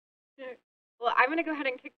I'm going to go ahead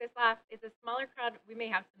and kick this off. It's a smaller crowd. We may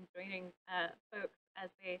have some joining folks as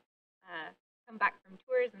they come back from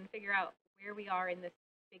tours and figure out where we are in this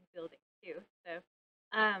big building too. So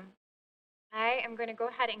I am going to go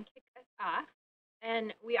ahead and kick us off.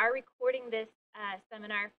 And we are recording this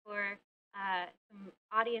seminar for some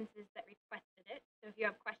audiences that requested it. So if you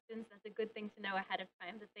have questions, that's a good thing to know ahead of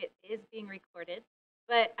time that it is being recorded.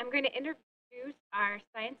 But I'm going to introduce our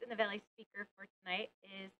Science in the Valley speaker for tonight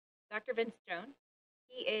is Dr. Vince Jones.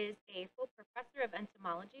 He is a full professor of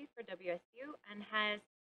entomology for WSU and has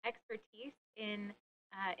expertise in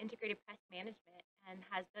integrated pest management and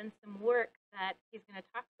has done some work that he's going to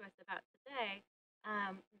talk to us about today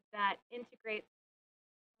that integrates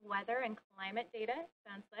weather and climate data,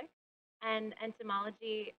 sounds like, and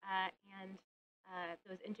entomology and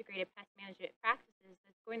those integrated pest management practices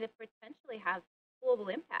that's going to potentially have global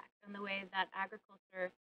impact on the way that agriculture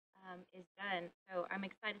is done. So I'm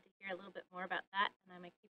excited to hear a little bit more about that, and I'm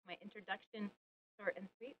going to keep my introduction short and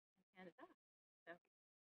sweet and hand it off. So.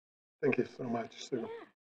 Thank you so much, Sue.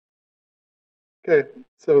 Yeah. Okay,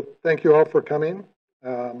 so thank you all for coming.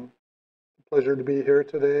 Pleasure to be here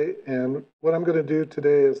today. And what I'm going to do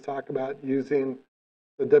today is talk about using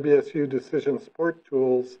the WSU decision support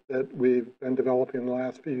tools that we've been developing in the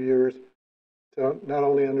last few years to not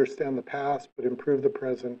only understand the past, but improve the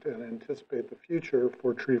present and anticipate the future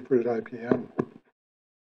for tree fruit IPM.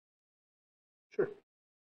 Sure.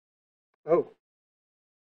 Oh,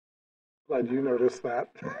 glad you noticed that.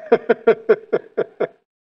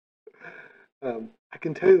 I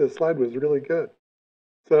can tell you the slide was really good.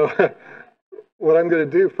 So what I'm going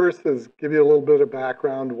to do first is give you a little bit of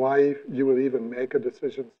background, why you would even make a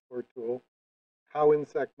decision support tool, how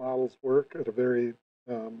insect models work at a very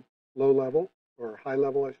low level, or high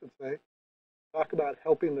level, I should say. Talk about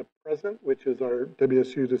helping the present, which is our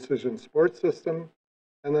WSU decision support system,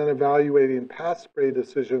 and then evaluating past spray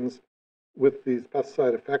decisions with these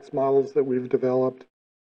pesticide effects models that we've developed,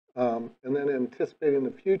 and then anticipating the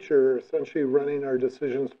future, essentially running our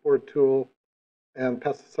decision support tool and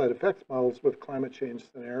pesticide effects models with climate change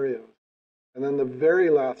scenarios. And then the very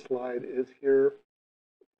last slide is here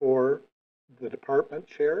for the department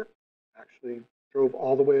chair. Actually drove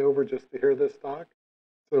all the way over just to hear this talk.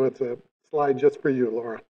 So it's a slide just for you,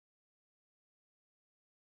 Laura.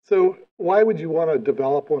 So why would you want to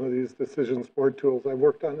develop one of these decision support tools? I've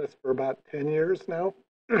worked on this for about 10 years now.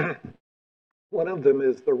 One of them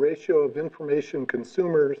is the ratio of information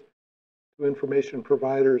consumers to information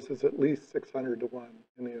providers is at least 600 to 1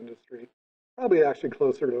 in the industry, probably actually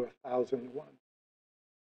closer to 1,000 to 1.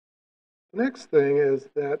 The next thing is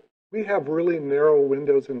that we have really narrow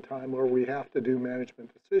windows in time where we have to do management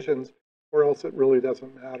decisions, or else it really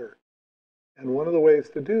doesn't matter. And one of the ways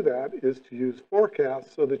to do that is to use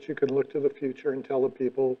forecasts so that you can look to the future and tell the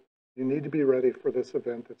people you need to be ready for this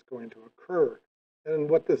event that's going to occur. And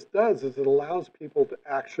what this does is it allows people to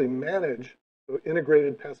actually manage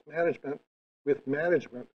integrated pest management with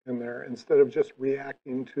management in there instead of just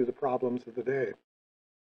reacting to the problems of the day.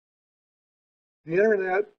 The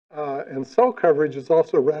internet and cell coverage has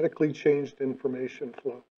also radically changed information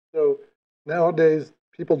flow. So nowadays,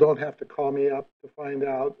 people don't have to call me up to find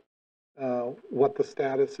out what the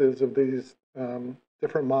status is of these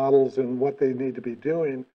different models and what they need to be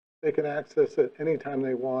doing. They can access it anytime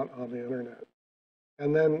they want on the internet.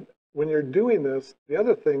 And then when you're doing this, the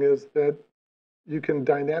other thing is that you can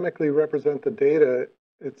dynamically represent the data.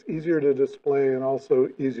 It's easier to display and also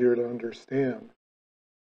easier to understand.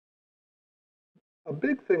 A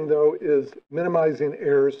big thing, though, is minimizing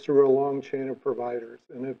errors through a long chain of providers.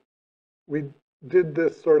 And if we did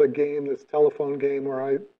this sort of game, this telephone game where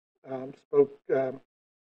I spoke to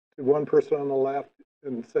one person on the left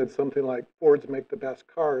and said something like, Fords make the best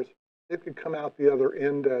cars, it could come out the other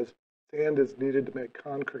end as sand is needed to make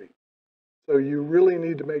concrete. So you really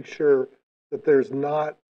need to make sure that there's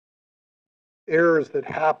not errors that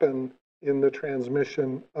happen in the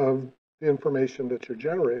transmission of the information that you're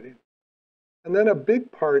generating. And then a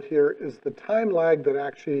big part here is the time lag that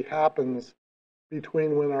actually happens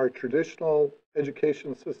between when our traditional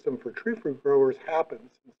education system for tree fruit growers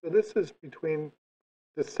happens. So this is between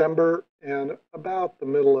December and about the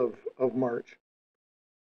middle of March.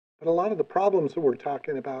 But a lot of the problems that we're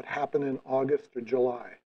talking about happen in August or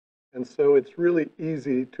July. And so it's really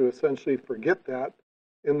easy to essentially forget that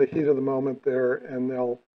in the heat of the moment there, and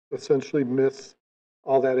they'll essentially miss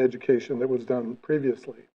all that education that was done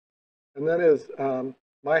previously. And then as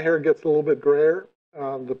my hair gets a little bit grayer,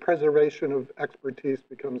 the preservation of expertise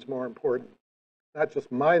becomes more important. Not just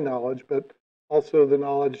my knowledge, but also the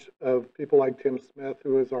knowledge of people like Tim Smith,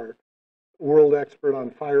 who is our world expert on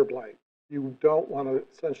fire blight. you don't want to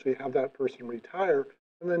essentially have that person retire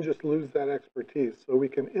and then just lose that expertise. So we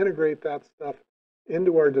can integrate that stuff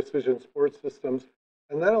into our decision support systems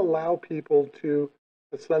and then allow people to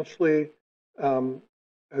essentially,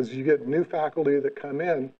 as you get new faculty that come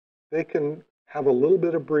in, they can have a little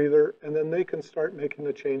bit of breather and then they can start making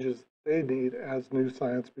the changes they need as new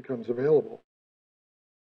science becomes available.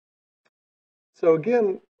 So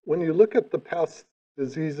again, when you look at the pests,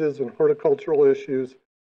 diseases, and horticultural issues,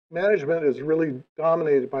 management is really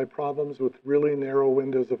dominated by problems with really narrow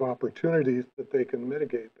windows of opportunities that they can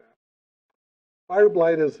mitigate that. Fire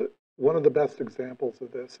blight is one of the best examples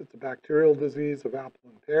of this. It's a bacterial disease of apple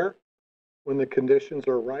and pear. When the conditions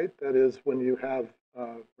are right, that is when you have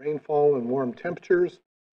rainfall and warm temperatures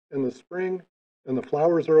in the spring and the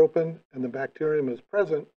flowers are open and the bacterium is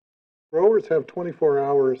present, growers have 24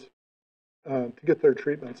 hours to get their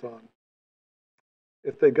treatments on.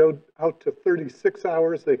 If they go out to 36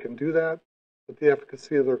 hours, they can do that, but the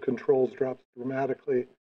efficacy of their controls drops dramatically.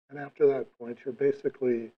 And after that point, you're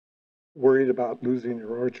basically worried about losing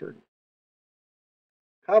your orchard.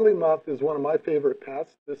 Codling moth is one of my favorite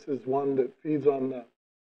pests. This is one that feeds on the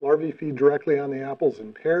larvae, feed directly on the apples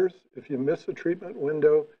and pears. If you miss a treatment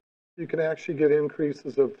window, you can actually get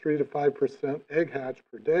increases of 3 to 5% egg hatch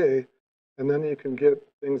per day, and then you can get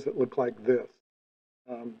things that look like this.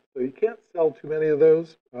 So you can't sell too many of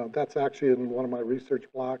those. That's actually in one of my research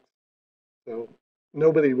blocks. So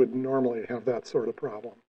nobody would normally have that sort of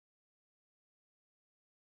problem.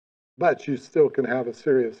 But you still can have a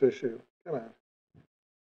serious issue. Come on.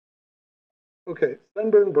 Okay,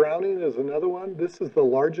 sunburn browning is another one. This is the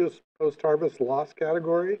largest post-harvest loss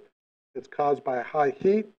category. It's caused by high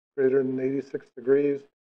heat, greater than 86 degrees,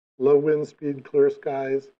 low wind speed, clear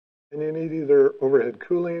skies, and you need either overhead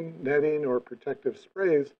cooling, netting, or protective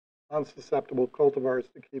sprays on susceptible cultivars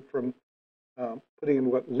to keep from putting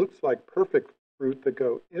what looks like perfect fruit that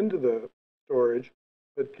go into the storage,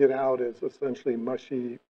 but get out as essentially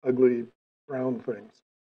mushy, ugly brown things.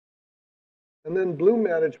 And then bloom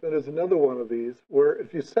management is another one of these, where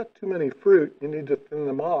if you set too many fruit, you need to thin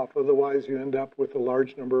them off, otherwise you end up with a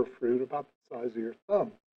large number of fruit about the size of your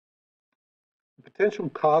thumb. The potential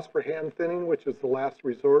cost for hand thinning, which is the last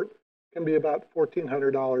resort, can be about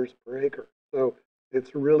 $1,400 per acre. So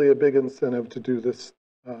it's really a big incentive to do this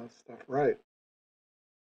stuff right.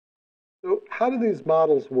 So how do these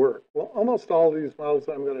models work? Well, almost all of these models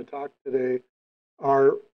I'm going to talk today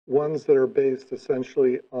are ones that are based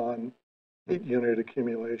essentially on heat unit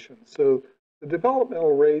accumulation. So the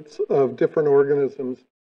developmental rates of different organisms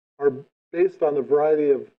are based on the variety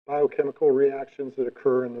of biochemical reactions that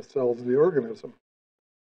occur in the cells of the organism.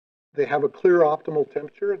 They have a clear optimal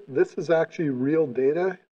temperature. This is actually real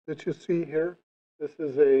data that you see here. This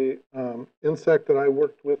is a insect that I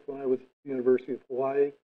worked with when I was at the University of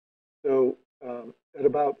Hawaii. So at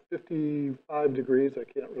about 55 degrees, I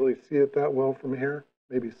can't really see it that well from here,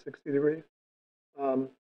 maybe 60 degrees.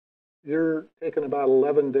 You're taking about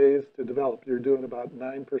 11 days to develop. You're doing about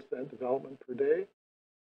 9% development per day.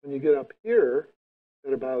 When you get up here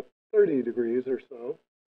at about 30 degrees or so,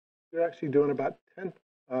 you're actually doing about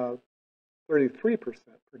 33%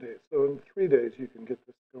 per day. So in 3 days, you can get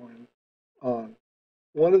this going on.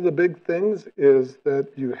 One of the big things is that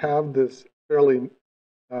you have this fairly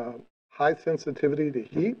high sensitivity to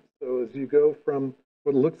heat. So as you go from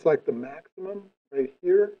what looks like the maximum right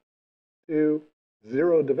here to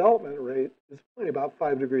 0 development rate, is only about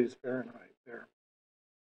 5 degrees Fahrenheit there.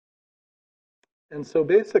 And so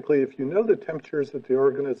basically, if you know the temperatures that the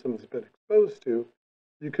organism has been exposed to,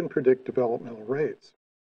 you can predict developmental rates.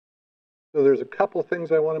 So there's a couple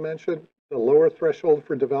things I want to mention. The lower threshold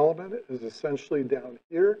for development is essentially down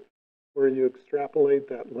here, where you extrapolate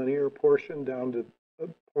that linear portion down to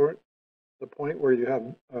the point where you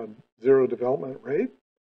have 0 development rate.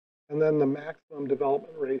 And then the maximum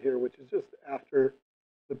development rate here, which is just after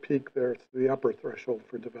the peak there, it's the upper threshold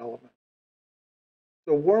for development.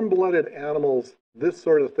 So warm-blooded animals, this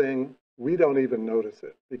sort of thing, we don't even notice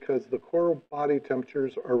it because the core body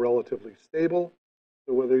temperatures are relatively stable.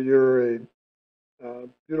 So whether you're a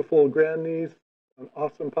beautiful grandniece, an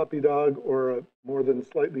awesome puppy dog, or a more than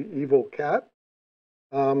slightly evil cat,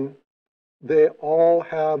 they all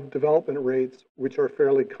have development rates which are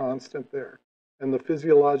fairly constant there. And the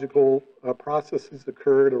physiological processes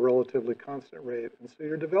occur at a relatively constant rate. And so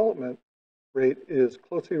your development rate is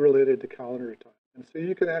closely related to calendar time. And so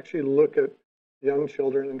you can actually look at young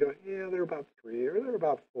children and go, yeah, they're about 3 or they're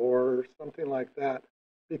about 4 or something like that,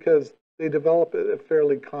 because they develop at a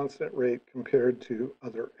fairly constant rate compared to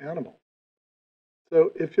other animals.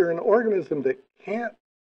 So if you're an organism that can't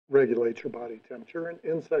regulate your body temperature, and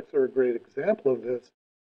insects are a great example of this,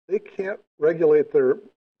 they can't regulate their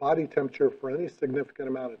body temperature for any significant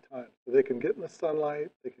amount of time. So they can get in the sunlight,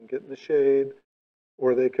 they can get in the shade,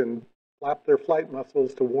 or they can flap their flight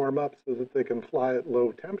muscles to warm up so that they can fly at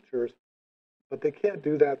low temperatures, but they can't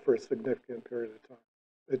do that for a significant period of time.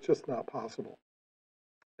 It's just not possible.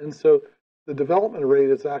 And so the development rate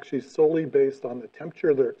is actually solely based on the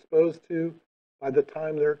temperature they're exposed to by the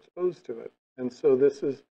time they're exposed to it. And so this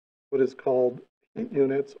is what is called heat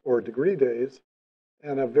units or degree days.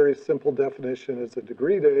 And a very simple definition is a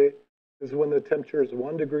degree day is when the temperature is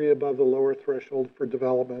 1 degree above the lower threshold for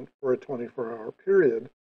development for a 24-hour period.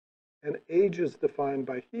 And age is defined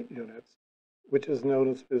by heat units, which is known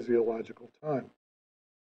as physiological time.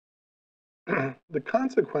 The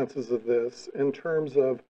consequences of this in terms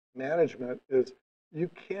of management is you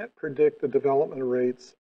can't predict the development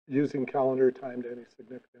rates using calendar time to any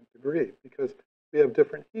significant degree because we have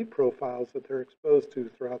different heat profiles that they're exposed to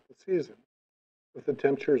throughout the season. If the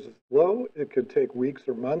temperature is low, it could take weeks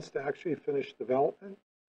or months to actually finish development.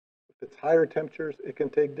 If it's higher temperatures, it can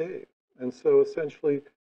take days. And so essentially,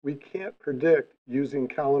 we can't predict using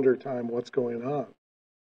calendar time what's going on.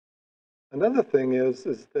 Another thing is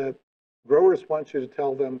that growers want you to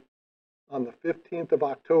tell them on the 15th of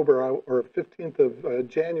October or 15th of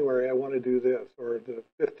January, I want to do this, or the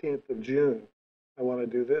 15th of June, I want to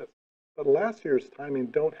do this. But last year's timing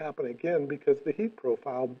don't happen again because the heat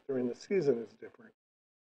profile during the season is different.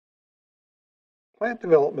 Plant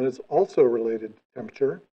development is also related to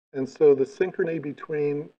temperature, and so the synchrony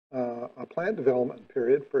between a plant development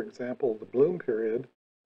period, for example, the bloom period,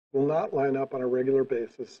 will not line up on a regular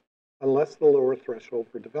basis unless the lower threshold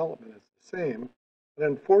for development is the same. And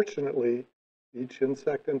unfortunately, each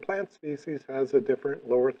insect and plant species has a different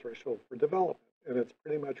lower threshold for development, and it's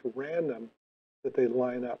pretty much random that they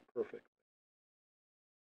line up perfectly.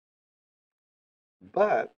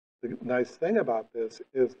 But the nice thing about this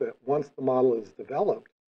is that once the model is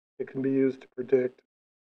developed, it can be used to predict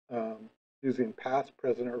using past,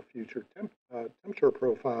 present, or future temperature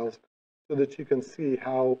profiles so that you can see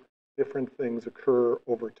how different things occur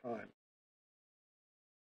over time.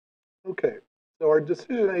 Okay, so our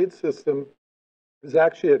decision aid system is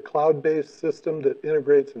actually a cloud-based system that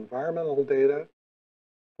integrates environmental data,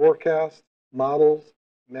 forecasts, models,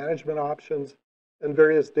 management options, and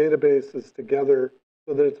various databases together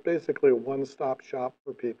so that it's basically a one-stop shop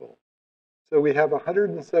for people. So we have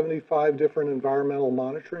 175 different environmental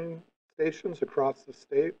monitoring stations across the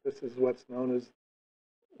state. This is what's known as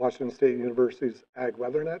Washington State University's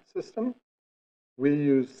AgWeatherNet system. We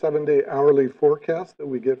use 7-day hourly forecasts that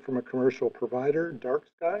we get from a commercial provider, Dark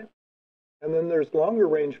Sky. And then there's longer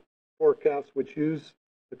range forecasts which use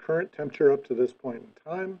the current temperature up to this point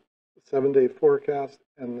in time, the 7-day forecast,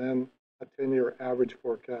 and then a 10-year average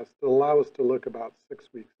forecast that allow us to look about 6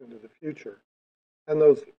 weeks into the future. And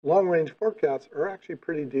those long-range forecasts are actually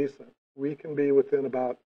pretty decent. We can be within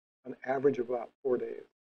about an average of about 4 days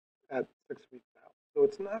at 6 weeks out. So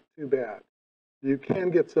it's not too bad. You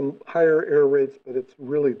can get some higher error rates, but it's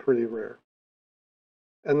really pretty rare.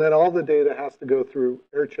 And then all the data has to go through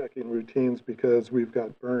air checking routines because we've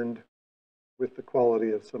got burned with the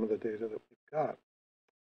quality of some of the data that we've got.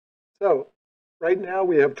 So right now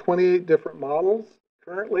we have 28 different models.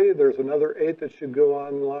 Currently, there's another 8 that should go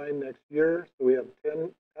online next year. So we have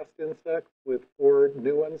 10 pest insects with 4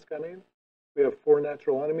 new ones coming. We have 4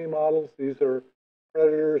 natural enemy models. These are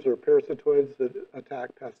predators or parasitoids that attack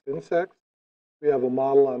pest insects. We have a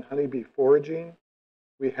model on honeybee foraging.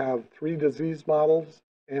 We have 3 disease models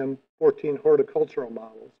and 14 horticultural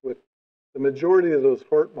models, with the majority of those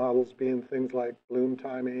hort models being things like bloom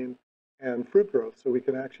timing and fruit growth. So we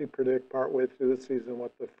can actually predict partway through the season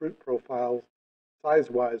what the fruit profiles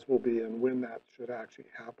size-wise will be and when that should actually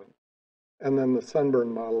happen. And then the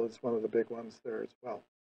sunburn model is one of the big ones there as well.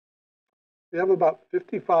 We have about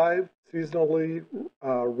 55 seasonally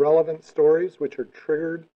relevant stories which are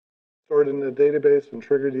stored in the database and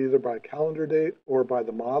triggered either by calendar date or by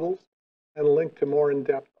the models, and linked to more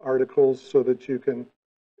in-depth articles so that you can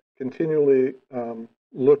continually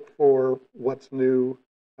look for what's new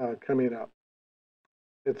coming up.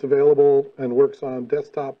 It's available and works on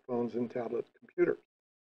desktop phones and tablet computers.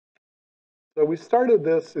 So we started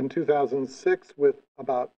this in 2006 with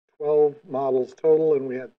about 12 models total, and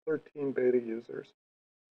we had 13 beta users.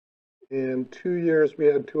 In 2 years, we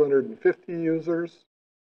had 250 users.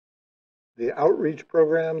 The outreach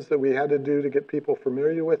programs that we had to do to get people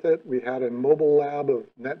familiar with it, we had a mobile lab of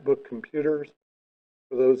netbook computers.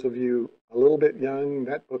 For those of you a little bit young,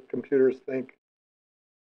 netbook computers think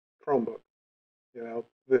Chromebook. You know,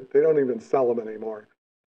 they don't even sell them anymore.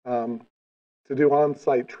 To do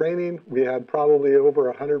on-site training, we had probably over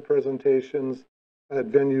 100 presentations at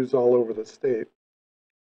venues all over the state.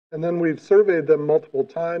 And then we've surveyed them multiple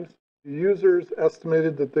times. The users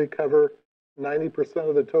estimated that they cover 90%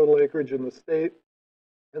 of the total acreage in the state,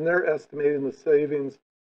 and they're estimating the savings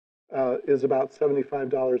is about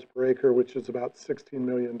 $75 per acre, which is about $16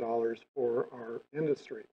 million for our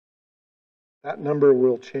industry. That number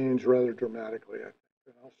will change rather dramatically, I think,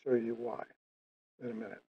 and I'll show you why in a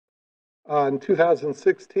minute. In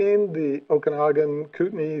 2016, the Okanagan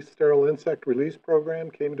Kootenai Sterile Insect Release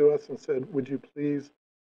Program came to us and said, would you please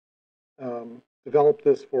develop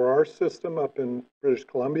this for our system up in British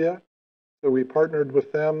Columbia? So we partnered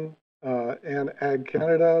with them and Ag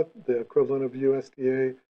Canada, the equivalent of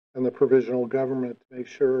USDA, and the provisional government to make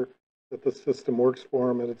sure that the system works for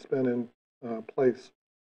them, and it's been in place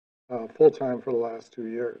full-time for the last 2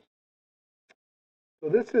 years. So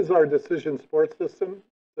this is our decision support system.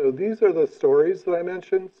 So these are the stories that I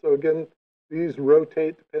mentioned. So again, these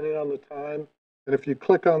rotate depending on the time. And if you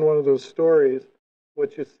click on one of those stories,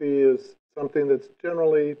 what you see is something that's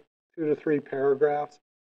generally 2 to 3 paragraphs.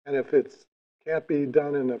 And if it can't be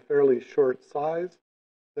done in a fairly short size,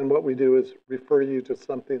 then what we do is refer you to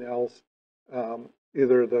something else,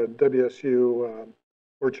 either the WSU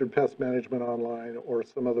Orchard Pest Management Online or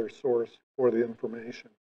some other source for the information.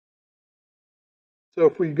 So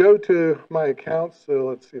if we go to my account, so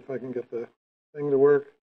let's see if I can get the thing to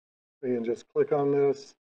work. We can just click on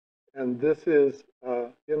this. And this is,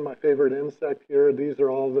 again, my favorite insect here. These are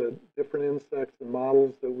all the different insects and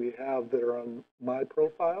models that we have that are on my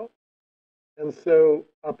profile. And so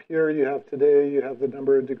up here you have today, you have the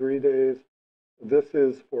number of degree days. This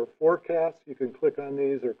is for forecasts. You can click on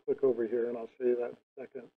these or click over here, and I'll show you that in a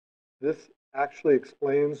second. This actually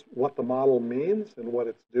explains what the model means and what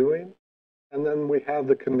it's doing. And then we have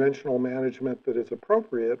the conventional management that is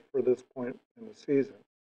appropriate for this point in the season.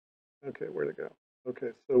 Okay, where to go? Okay,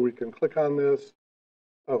 so we can click on this.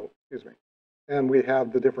 Oh, excuse me. And we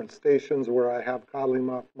have the different stations where I have codling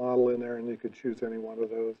moth model in there, and you could choose any one of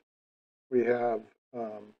those. We have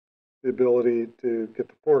the ability to get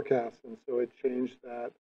the forecast, and so it changed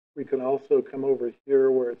that. We can also come over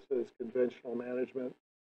here where it says conventional management,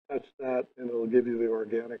 touch that, and it'll give you the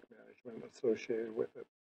organic management associated with it.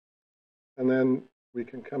 And then we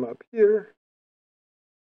can come up here,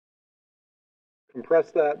 compress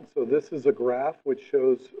that. So this is a graph which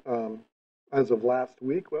shows, as of last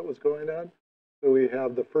week, what was going on. So we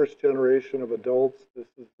have the first generation of adults. This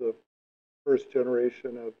is the first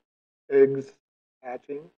generation of eggs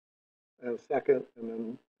hatching, and second, and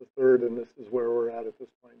then the third, and this is where we're at this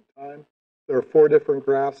point in time. There are 4 different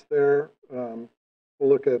graphs there. We'll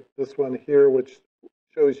look at this one here, which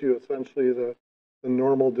shows you essentially the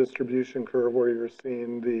normal distribution curve where you're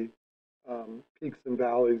seeing the peaks and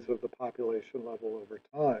valleys of the population level over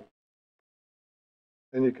time.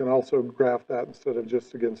 And you can also graph that instead of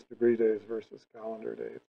just against degree days versus calendar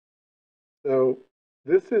days. So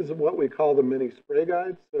this is what we call the mini spray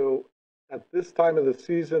guide. So at this time of the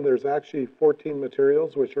season, there's actually 14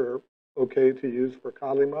 materials which are okay to use for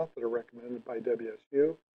codling moth that are recommended by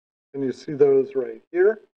WSU. And you see those right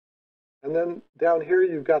here. And then down here,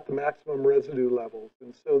 you've got the maximum residue levels.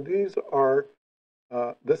 And so these are,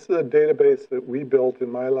 this is a database that we built in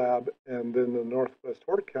my lab and then the Northwest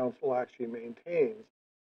Hort Council actually maintains.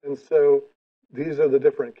 And so these are the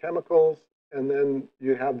different chemicals. And then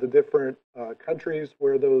you have the different countries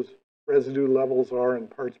where those residue levels are in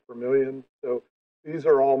parts per million. So these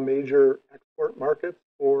are all major export markets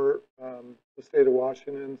for the state of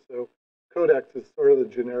Washington. So Codex is sort of the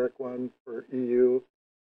generic one for EU.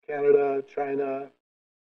 Canada, China,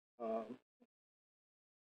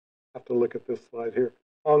 have to look at this slide here,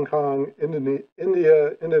 Hong Kong,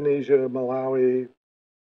 India, Indonesia, Malawi,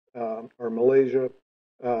 or Malaysia,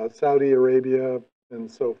 Saudi Arabia, and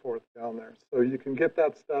so forth down there. So you can get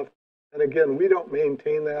that stuff. And again, we don't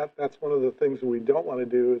maintain that. That's one of the things we don't want to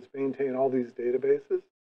do is maintain all these databases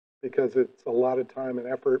because it's a lot of time and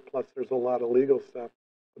effort, plus there's a lot of legal stuff.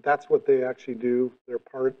 But that's what they actually do. They're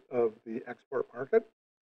part of the export market.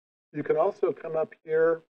 You can also come up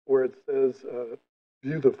here where it says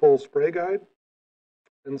view the full spray guide.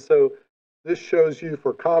 And so this shows you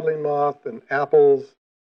for codling moth and apples,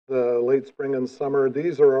 the late spring and summer.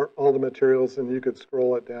 These are all the materials, and you could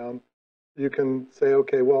scroll it down. You can say,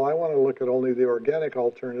 okay, well, I want to look at only the organic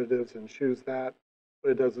alternatives and choose that.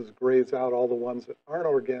 What it does is grays out all the ones that aren't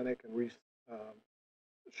organic and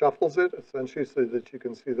shuffles it essentially so that you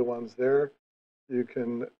can see the ones there. You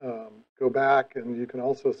can go back and you can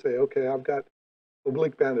also say, okay, I've got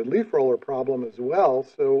oblique banded leaf roller problem as well.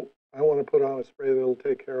 So I want to put on a spray that will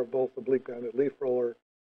take care of both oblique banded leaf roller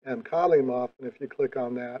and codling moth. And if you click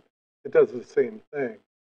on that, it does the same thing.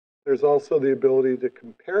 There's also the ability to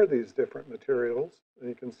compare these different materials. And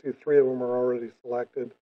you can see 3 of them are already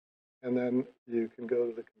selected. And then you can go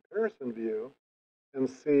to the comparison view and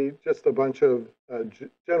see just a bunch of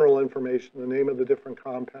general information, the name of the different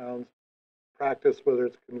compounds, practice, whether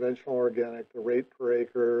it's conventional or organic, the rate per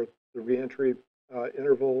acre, the reentry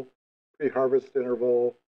interval, pre-harvest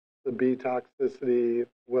interval, the bee toxicity,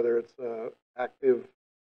 whether it's active,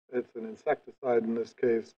 it's an insecticide in this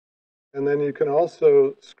case. And then you can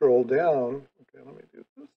also scroll down. Okay, let me do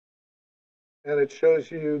this. And it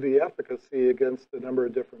shows you the efficacy against a number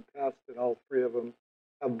of different pests, and all 3 of them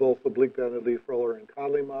have both the bleak-banded leaf roller and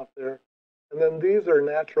codling moth there. And then these are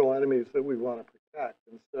natural enemies that we want to protect.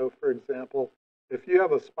 And so, for example, if you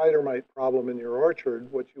have a spider mite problem in your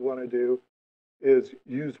orchard, what you want to do is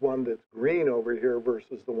use one that's green over here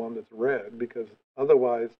versus the one that's red, because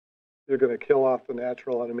otherwise you're going to kill off the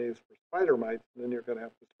natural enemies for spider mites, and then you're going to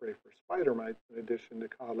have to spray for spider mites in addition to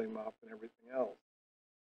codling moth and everything else.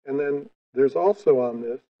 And then there's also on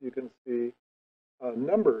this, you can see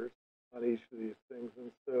numbers on each of these things.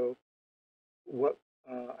 And so what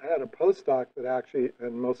I had a postdoc that actually,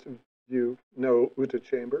 and most of you know Uta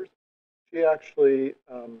Chambers, she actually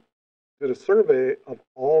did a survey of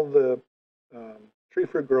all the tree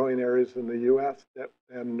fruit growing areas in the U.S.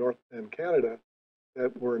 and North and Canada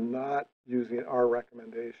that were not using our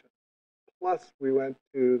recommendation. Plus, we went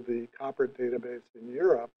to the COPRIT database in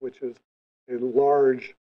Europe, which is a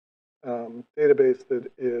large database that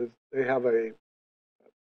is, they have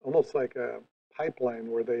almost like a pipeline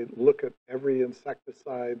where they look at every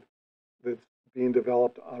insecticide that's being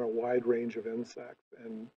developed on a wide range of insects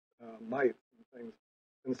and mites and things.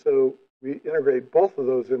 And so we integrate both of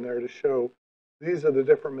those in there to show these are the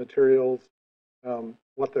different materials,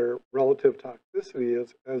 what their relative toxicity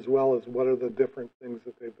is, as well as what are the different things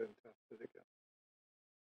that they've been tested against.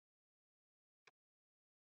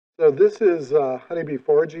 So this is a honeybee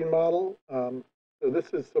foraging model. So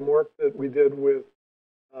this is some work that we did with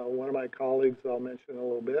one of my colleagues I'll mention in a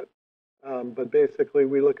little bit. But basically,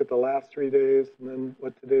 we look at the last 3 days, and then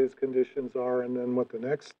what today's conditions are, and then what the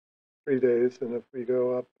next 3 days. And if we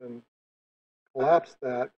go up and collapse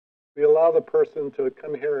that, we allow the person to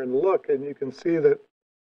come here and look, and you can see that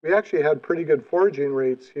we actually had pretty good foraging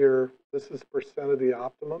rates here. This is percent of the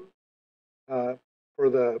optimum for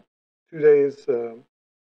the 2 days, 3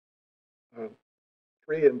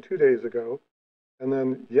 and 2 days ago. And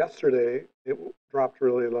then yesterday, it dropped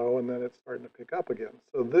really low, and then it's starting to pick up again.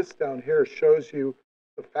 So this down here shows you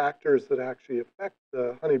the factors that actually affect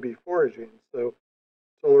the honeybee foraging. So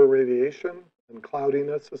solar radiation and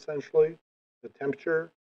cloudiness, essentially, the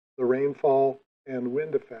temperature, the rainfall, and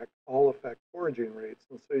wind effect all affect foraging rates.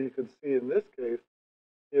 And so you can see in this case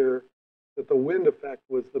here that the wind effect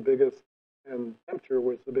was the biggest, and temperature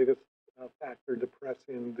was the biggest factor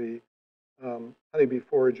depressing the honeybee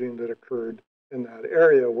foraging that occurred in that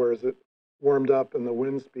area, whereas it warmed up and the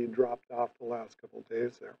wind speed dropped off the last couple of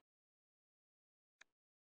days there.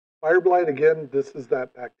 Fire blight, again, this is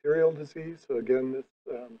that bacterial disease. So again, this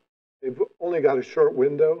they've only got a short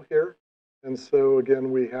window here. And so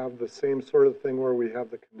again, we have the same sort of thing where we have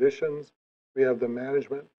the conditions, we have the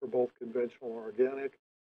management for both conventional and organic.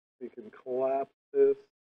 We can collapse this,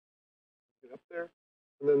 get up there.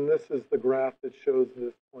 And then this is the graph that shows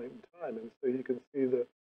this point in time. And so you can see that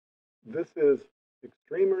this is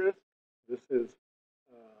extreme risk, this is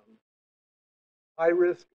high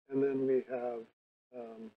risk, and then we have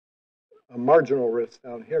a marginal risk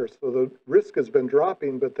down here. So the risk has been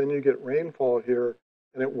dropping, but then you get rainfall here,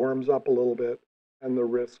 and it warms up a little bit, and the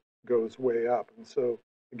risk goes way up. And so,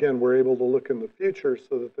 again, we're able to look in the future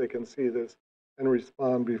so that they can see this and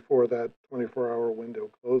respond before that 24-hour window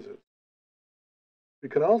closes. We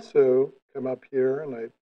can also come up here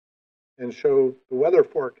and show the weather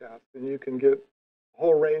forecast, and you can get a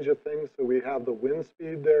whole range of things. So we have the wind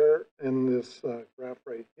speed there in this graph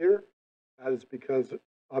right here. That is because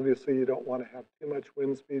obviously you don't want to have too much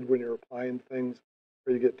wind speed when you're applying things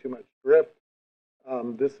or you get too much drift.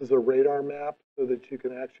 This is a radar map so that you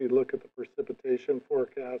can actually look at the precipitation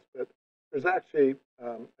forecast. But there's actually,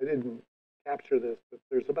 I didn't capture this, but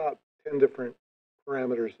there's about 10 different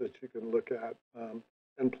parameters that you can look at.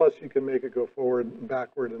 And plus you can make it go forward and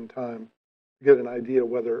backward in time to get an idea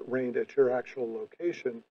whether it rained at your actual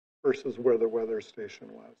location versus where the weather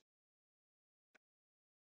station was.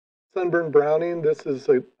 Sunburn browning, this is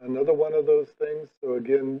another one of those things. So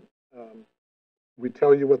again, we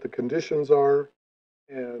tell you what the conditions are,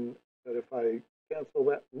 and that if I cancel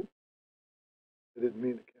that, oops, I didn't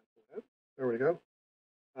mean to cancel that. There we go.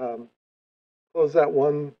 Close that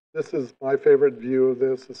one. This is my favorite view of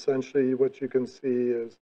this. Essentially, what you can see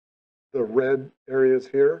is the red areas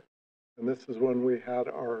here And this is when we had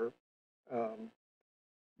our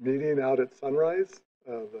meeting out at Sunrise,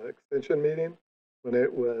 the extension meeting, when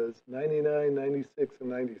it was 99, 96, and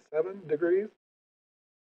 97 degrees,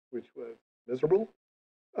 which was miserable.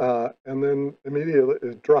 And then immediately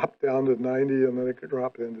it dropped down to 90, and then it could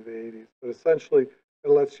drop into the 80s. But essentially, it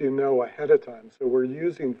lets you know ahead of time. So we're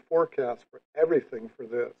using forecasts for everything for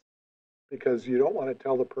this, because you don't want to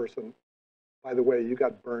tell the person, by the way, you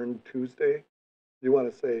got burned Tuesday. You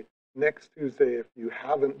want to say, next Tuesday, if you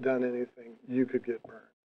haven't done anything, you could get burned.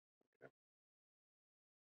 Okay.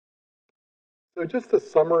 So just a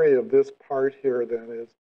summary of this part here then is,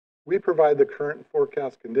 we provide the current and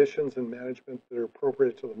forecast conditions and management that are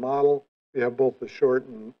appropriate to the model. We have both the short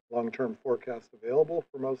and long-term forecasts available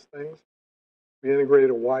for most things. We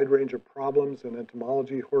integrate a wide range of problems in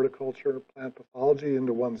entomology, horticulture, plant pathology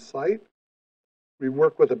into one site. We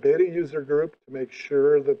work with a beta user group to make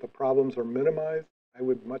sure that the problems are minimized. I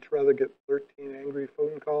would much rather get 13 angry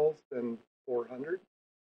phone calls than 400.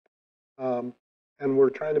 And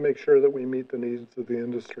we're trying to make sure that we meet the needs of the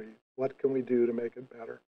industry. What can we do to make it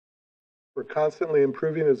better? We're constantly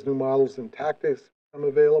improving as new models and tactics become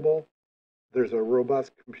available. There's a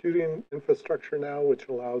robust computing infrastructure now, which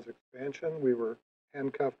allows expansion. We were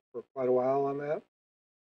handcuffed for quite a while on that.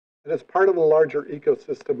 And it's part of a larger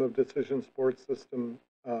ecosystem of decision support system.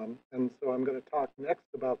 And so I'm going to talk next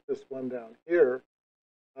about this one down here.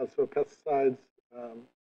 So pesticides,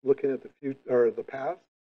 looking at the future or the past,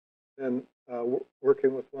 and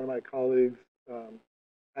working with one of my colleagues.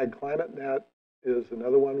 Ag Climate Net is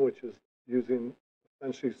another one, which is using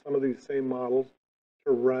essentially some of these same models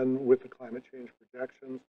to run with the climate change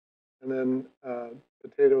projections. And then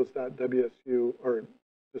potatoes.wsu or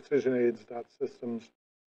decisionaids.systems,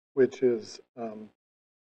 which is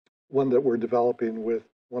one that we're developing with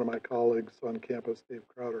one of my colleagues on campus, Dave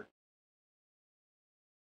Crowder.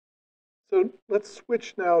 So let's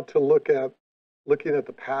switch now to looking at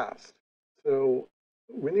the past. So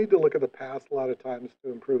we need to look at the past a lot of times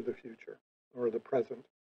to improve the future or the present.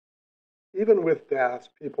 Even with DAS,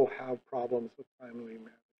 people have problems with timely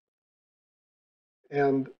management.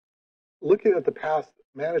 And looking at the past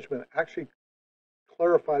management actually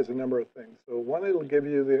clarifies a number of things. So one, it'll give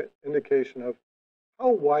you the indication of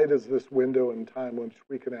how wide is this window in time which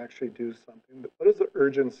we can actually do something. What is the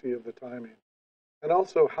urgency of the timing? And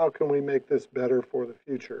also, how can we make this better for the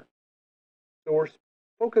future? So we're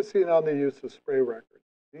focusing on the use of spray records.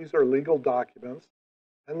 These are legal documents,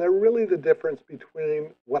 and they're really the difference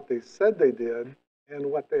between what they said they did and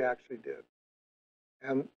what they actually did.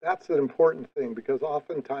 And that's an important thing, because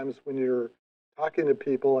oftentimes when you're talking to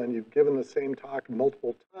people and you've given the same talk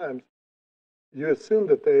multiple times, you assume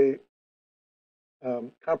that they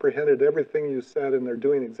comprehended everything you said and they're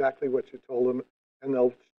doing exactly what you told them, and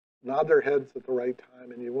they'll nod their heads at the right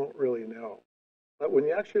time and you won't really know. But when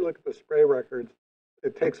you actually look at the spray records,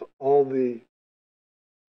 it takes all the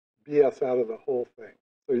BS out of the whole thing.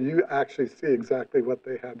 So you actually see exactly what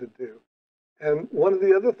they had to do. And one of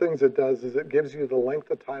the other things it does is it gives you the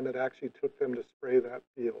length of time it actually took them to spray that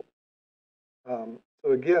field.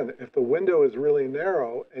 So again, if the window is really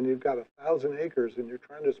narrow and you've got 1,000 acres and you're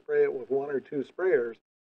trying to spray it with 1 or 2 sprayers,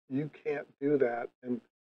 you can't do that and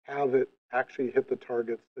have it actually hit the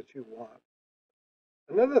targets that you want.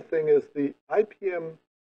 Another thing is the IPM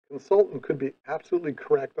consultant could be absolutely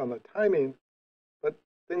correct on the timing, but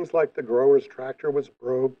things like the grower's tractor was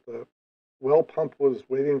broke, the well pump was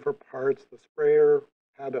waiting for parts, the sprayer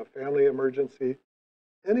had a family emergency.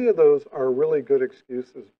 Any of those are really good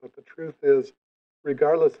excuses, but the truth is,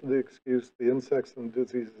 regardless of the excuse, the insects and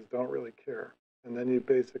diseases don't really care. And then you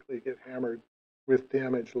basically get hammered with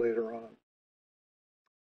damage later on.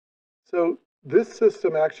 So this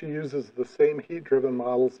system actually uses the same heat-driven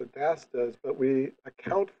models that DAS does, but we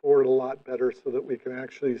account for it a lot better so that we can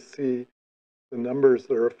actually see the numbers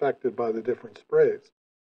that are affected by the different sprays.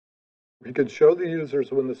 We can show the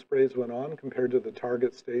users when the sprays went on compared to the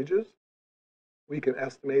target stages. We can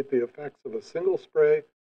estimate the effects of a single spray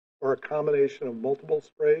or a combination of multiple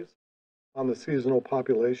sprays on the seasonal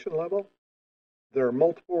population level. There are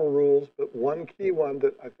multiple rules, but one key one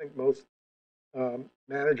that I think most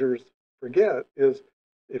managers forget is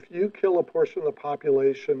if you kill a portion of the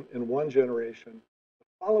population in one generation, the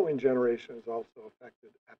following generation is also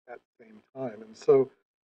affected at that same time. And so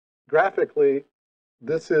graphically,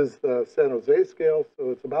 this is the San Jose scale,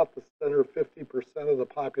 so it's about the center 50% of the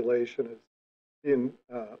population is in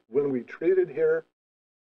when we treated here.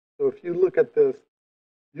 So if you look at this,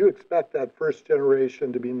 you expect that first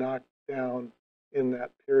generation to be knocked down in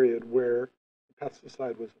that period where the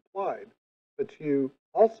pesticide was applied. But you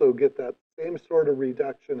also get that same sort of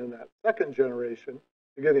reduction in that second generation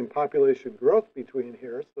you're getting population growth between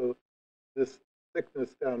here. So this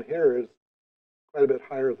thickness down here is quite a bit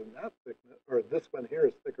higher than that thickness, or this one here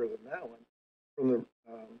is thicker than that one from the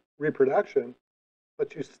reproduction,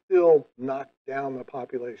 but you still knock down the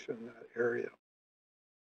population in that area.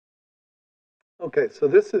 Okay, so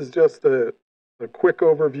this is just a quick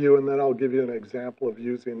overview, and then I'll give you an example of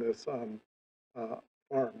using this on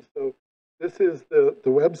farms. So this is the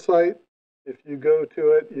website. If you go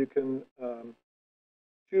to it, you can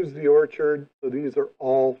choose the orchard. So these are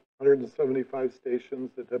all 175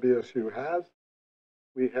 stations that WSU has.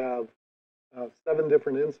 We have 7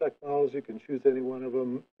 different insect models. You can choose any one of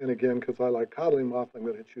them. And again, because I like codling moth, I'm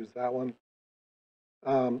going to choose that one.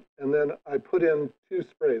 And then I put in 2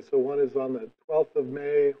 sprays. So one is on the 12th of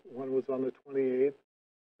May, one was on the 28th.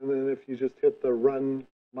 And then if you just hit the run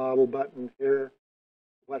model button here,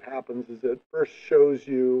 what happens is it first shows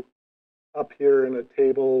you up here in a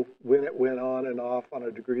table when it went on and off on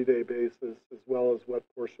a degree day basis, as well as what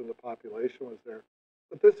portion of the population was there.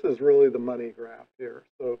 But this is really the money graph here.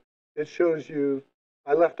 So it shows you,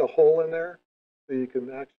 I left a hole in there, so you can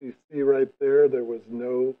actually see right there, there was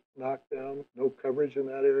no knockdown, no coverage in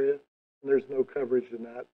that area, and there's no coverage in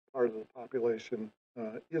that part of the population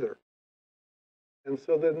either. And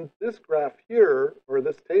so then this graph here, or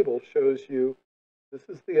this table, shows you, this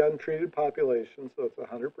is the untreated population, so it's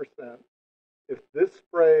 100%. If this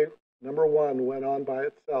spray, number 1, went on by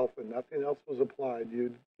itself and nothing else was applied,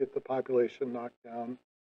 you'd get the population knocked down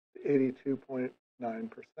to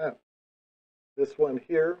 82.9%. This one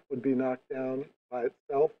here would be knocked down by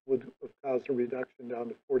itself, would have caused a reduction down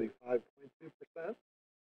to 45.2%.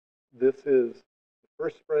 This is the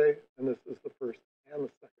first spray, and this is the first and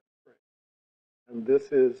the second spray. And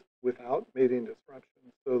this is without mating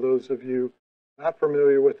disruption. So those of you not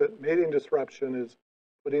familiar with it, mating disruption is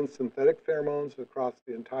putting synthetic pheromones across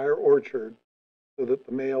the entire orchard so that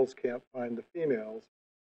the males can't find the females.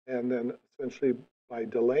 And then essentially by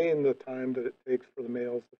delaying the time that it takes for the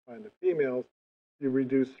males to find the females, you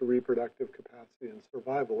reduce the reproductive capacity and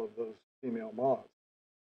survival of those female moths.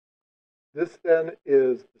 This then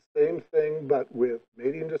is the same thing, but with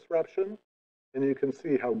mating disruption. And you can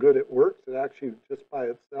see how good it works. It actually, just by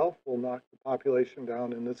itself, will knock the population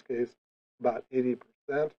down, in this case, about 80%.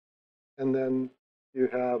 And then you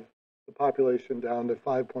have the population down to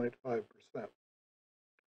 5.5%.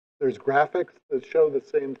 There's graphics that show the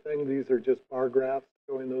same thing. These are just bar graphs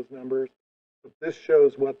showing those numbers. But this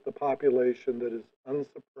shows what the population that is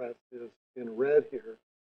unsuppressed is in red here,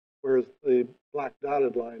 whereas the black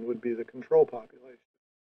dotted line would be the control population.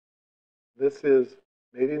 This is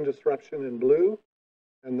mating disruption in blue,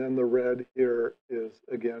 and then the red here is,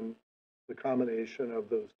 again, the combination of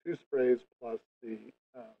those 2 sprays plus the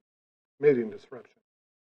mating disruption.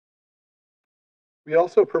 We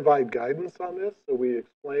also provide guidance on this, so we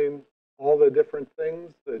explain all the different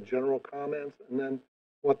things, the general comments, and then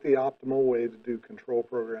what the optimal way to do control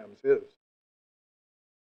programs is.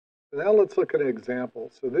 So now let's look at an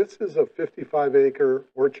example. So this is a 55-acre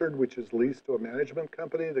orchard, which is leased to a management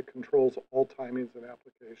company that controls all timings and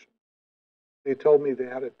applications. They told me they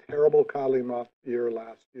had a terrible codling moth year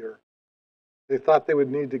last year. They thought they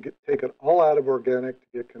would need to take it all out of organic to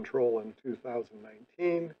get control in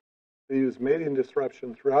 2019. They use mating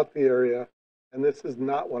disruption throughout the area, and this is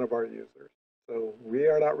not one of our users. So we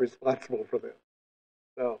are not responsible for this.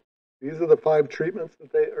 So these are the 5 treatments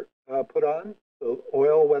that they put on. So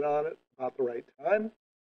oil went on at about the right time.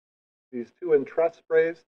 These 2 entrust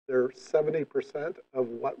sprays, they're 70% of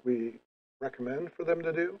what we recommend for them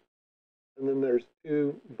to do. And then there's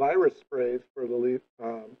 2 virus sprays for the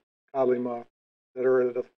codling moth that are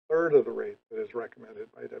at 1/3 of the rate that is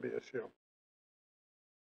recommended by WSU.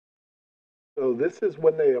 So this is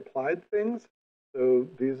when they applied things. So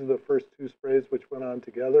these are the first 2 sprays which went on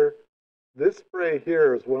together. This spray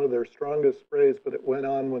here is one of their strongest sprays, but it went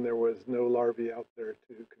on when there was no larvae out there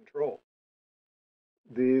to control.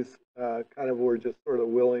 These kind of were just sort of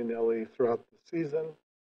willy-nilly throughout the season.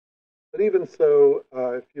 But even so,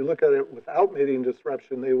 if you look at it without mating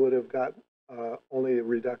disruption, they would have got only a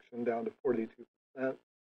reduction down to 42%.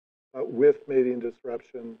 But with mating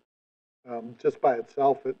disruption, just by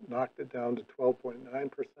itself, it knocked it down to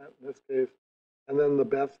 12.9% in this case. And then the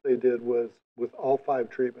best they did was, with all 5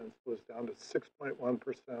 treatments, was down to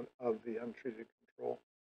 6.1% of the untreated control.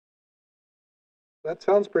 That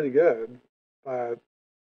sounds pretty good, but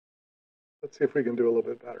let's see if we can do a little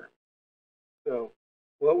bit better. So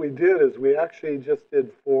what we did is we actually just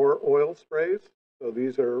did 4 oil sprays. So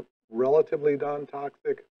these are relatively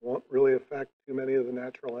non-toxic, won't really affect too many of the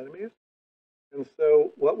natural enemies. And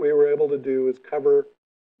so what we were able to do is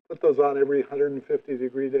put put those on every 150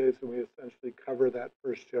 degree days, and we essentially cover that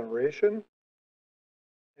first generation.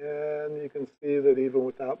 And you can see that even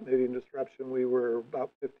without mating disruption, we were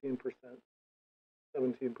about 15%,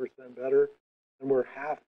 17% better, and we're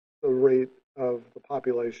half the rate of the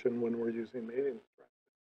population when we're using mating disruption.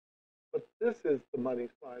 But this is the money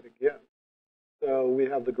slide again. So we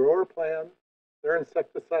have the grower plan. Their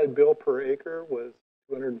insecticide bill per acre was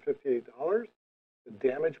 $258. The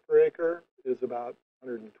damage per acre is about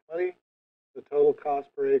 120. The total cost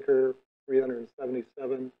per acre,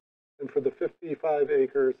 377. And for the 55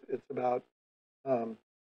 acres, it's about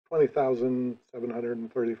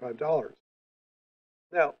 $20,735.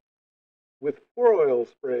 Now, with 4 oil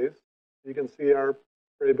sprays, you can see our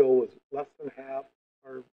spray bill was less than half,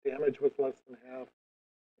 our damage was less than half,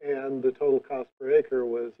 and the total cost per acre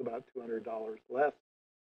was about $200 less.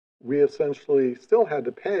 We essentially still had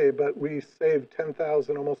to pay, but we saved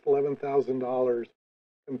 $10,000, almost $11,000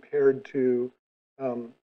 compared to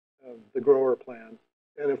the grower plan.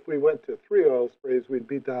 And if we went to 3 oil sprays, we'd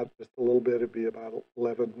beat that just a little bit. It'd be about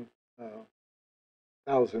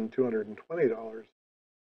 $11,220.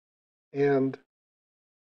 And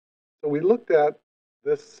so we looked at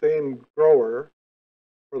this same grower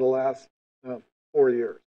for the last 4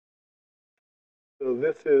 years. So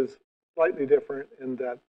this is slightly different in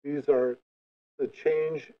that these are the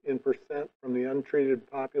change in percent from the untreated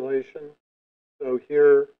population. So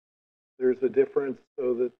here, there's a difference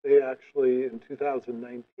so that they actually, in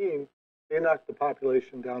 2019, they knocked the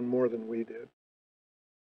population down more than we did.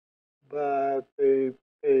 But they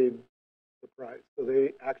paid the price. So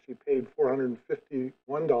they actually paid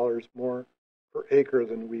 $451 more per acre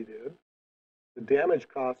than we did. The damage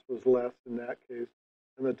cost was less in that case,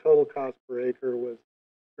 and the total cost per acre was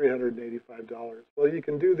 $385. Well, you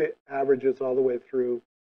can do the averages all the way through.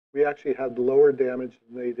 We actually had lower damage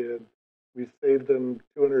than they did. We saved them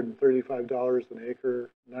 $235 an acre,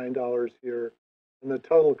 $9 here, and the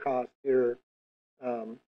total cost here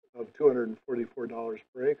of $244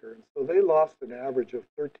 per acre. And so they lost an average of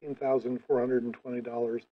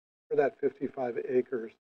 $13,420 for that 55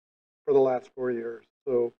 acres for the last 4 years.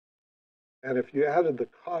 So, and if you added the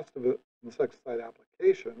cost of an insecticide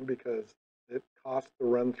application, because it costs to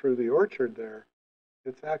run through the orchard there,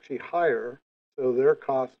 it's actually higher. So their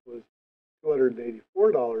cost was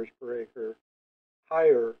 $284 per acre,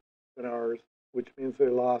 higher than ours, which means they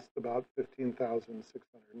lost about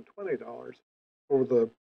 $15,620 over the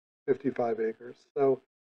 55 acres. So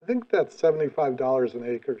I think that $75 an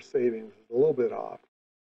acre savings is a little bit off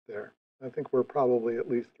there. I think we're probably at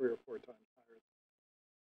least 3 or 4 times higher.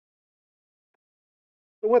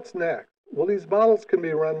 So what's next? Well, these models can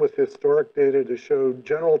be run with historic data to show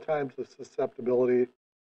general times of susceptibility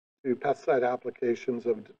to pesticide applications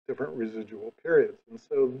of different residual periods. And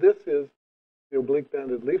so this is the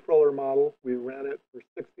oblique-banded leaf roller model. We ran it for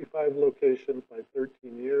 65 locations by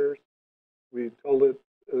 13 years. We told it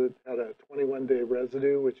had a 21-day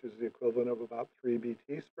residue, which is the equivalent of about 3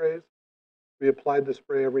 BT sprays. We applied the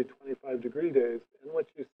spray every 25 degree days. And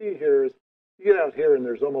what you see here is you get out here and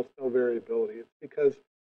there's almost no variability. It's because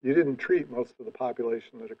you didn't treat most of the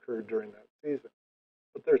population that occurred during that season.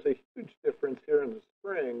 But there's a huge difference here in the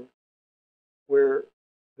spring where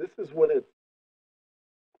this is when it's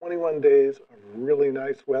 21 days of really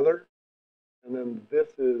nice weather. And then this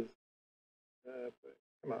is,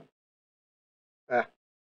 come on.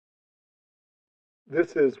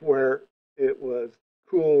 This is where it was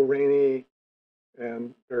cool, rainy,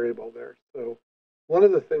 and variable there. So one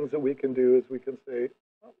of the things that we can do is we can say,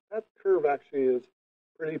 well, that curve actually is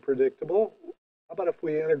pretty predictable. How about if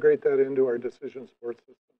we integrate that into our decision support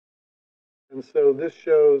system? And so this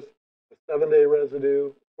shows a 7-day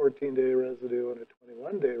residue, 14-day residue, and a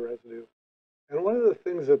 21-day residue. And one of the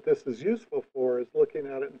things that this is useful for is looking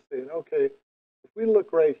at it and saying, okay, if we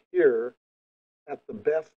look right here at the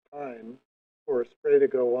best time for a spray to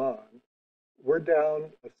go on, we're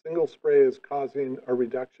down, a single spray is causing a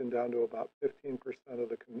reduction down to about 15% of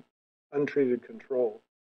the untreated control.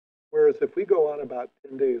 Whereas if we go on about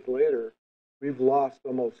 10 days later, we've lost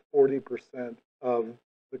almost 40% of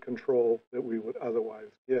the control that we would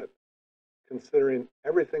otherwise get, considering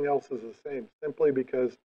everything else is the same, simply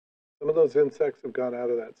because some of those insects have gone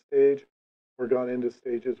out of that stage or gone into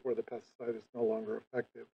stages where the pesticide is no longer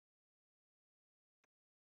effective.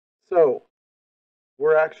 So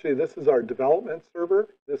we're actually, this is our development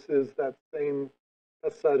server. This is that same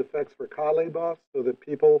pesticide effects for cod moth, so that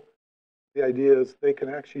people, the idea is they can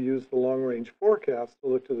actually use the long-range forecast to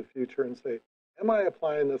look to the future and say, am I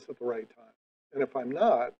applying this at the right time? And if I'm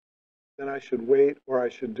not, then I should wait or I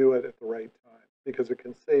should do it at the right time because it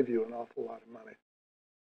can save you an awful lot of money.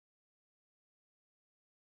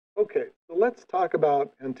 Okay, so let's talk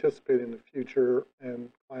about anticipating the future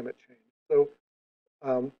and climate change. So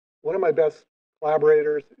one of my best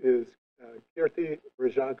collaborators is Kirti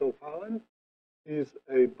Rajagopalan. She's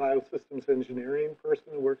a biosystems engineering person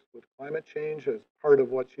who works with climate change as part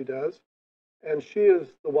of what she does. And she is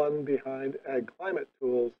the one behind Ag Climate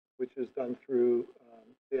Tools, which is done through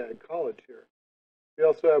the Ag College here. We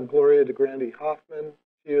also have Gloria DeGrande Hoffman.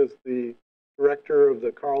 She is the director of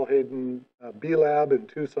the Carl Hayden Bee Lab in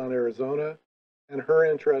Tucson, Arizona. And her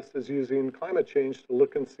interest is using climate change to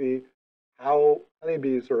look and see how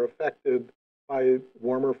honeybees are affected by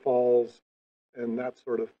warmer falls and that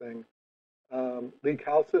sort of thing. Lee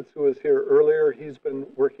Kalsitz, who was here earlier, he's been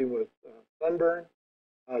working with sunburn.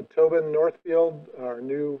 Tobin Northfield, our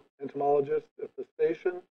new entomologist at the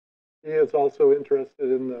station, he is also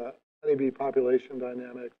interested in the honeybee population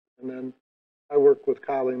dynamics. And then I work with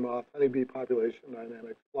codling moth, honeybee population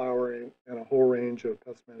dynamics, flowering, and a whole range of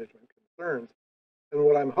pest management concerns. And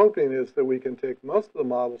what I'm hoping is that we can take most of the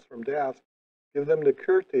models from DAST, give them to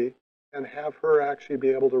Kirti, and have her actually be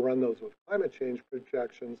able to run those with climate change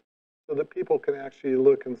projections so that people can actually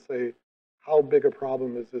look and say, how big a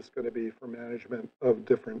problem is this going to be for management of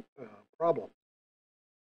different problems?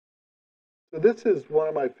 So this is one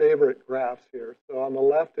of my favorite graphs here. So on the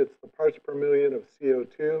left, it's the parts per million of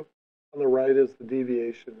CO2. On the right is the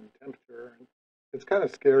deviation in temperature. And it's kind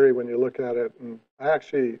of scary when you look at it. And I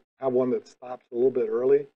actually have one that stops a little bit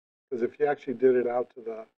early, because if you actually did it out to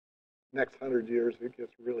the next 100 years, it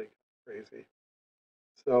gets really crazy.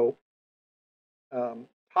 So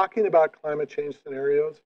talking about climate change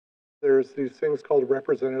scenarios, there's these things called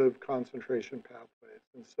representative concentration pathways.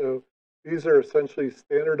 And so these are essentially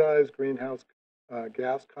standardized greenhouse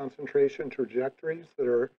gas concentration trajectories that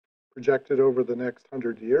are projected over the next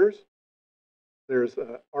 100 years. There's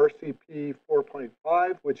RCP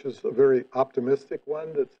 4.5, which is a very optimistic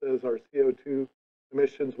one that says our CO2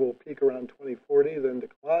 emissions will peak around 2040, then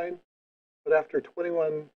decline. But after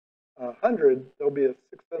 2100, there'll be a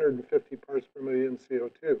 650 parts per million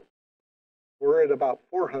CO2. We're at about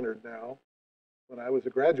 400 now. When I was a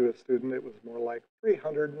graduate student, it was more like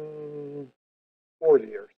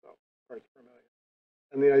 340 or so parts per million.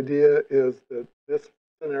 And the idea is that this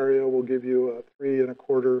scenario will give you a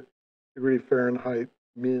 3.25 degree Fahrenheit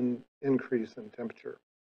mean increase in temperature.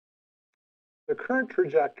 The current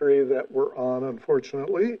trajectory that we're on,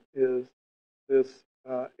 unfortunately, is this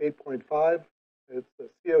 8.5. It's the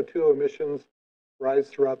CO2 emissions rise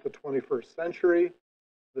throughout the 21st century.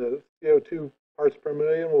 The CO2 parts per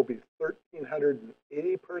million will be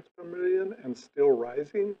 1,380 parts per million and still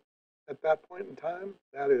rising at that point in time.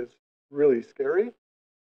 That is really scary,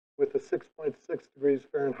 with a 6.6 degrees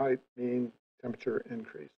Fahrenheit mean temperature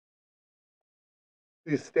increase.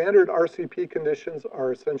 These standard RCP conditions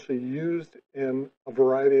are essentially used in a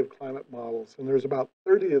variety of climate models, and there's about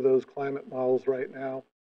 30 of those climate models right now.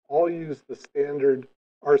 All use the standard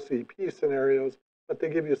RCP scenarios, but they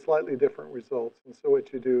give you slightly different results. And so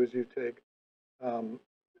what you do is you take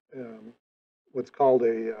what's called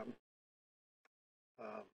a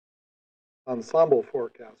ensemble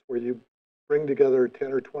forecast, where you bring together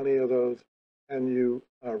 10 or 20 of those and you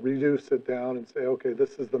reduce it down and say, okay,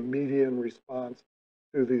 this is the median response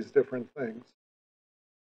to these different things.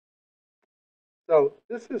 So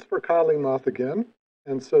this is for codling moth again.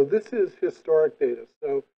 And so this is historic data.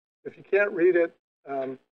 So if you can't read it,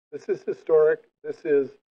 this is historic. This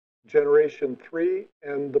is generation 3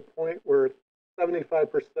 and the point where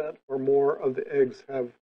 75% or more of the eggs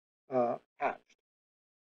have hatched.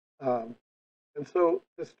 And so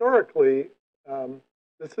historically,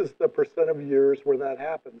 this is the percent of years where that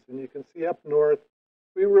happens. And you can see up north,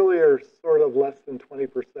 we really are sort of less than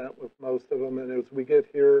 20% with most of them. And as we get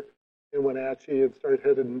here in Wenatchee and start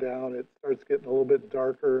heading down, it starts getting a little bit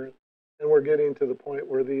darker. And we're getting to the point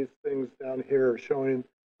where these things down here are showing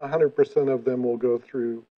 100% of them will go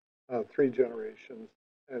through 3 generations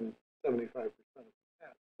and 75% of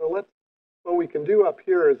that. So what we can do up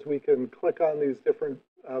here is we can click on these different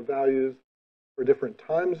values for different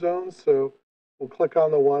time zones. So we'll click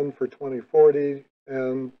on the one for 2040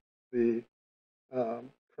 and the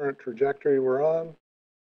current trajectory we're on.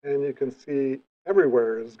 And you can see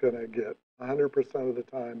everywhere is going to get 100% of the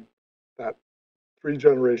time that 3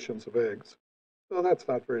 generations of eggs. So that's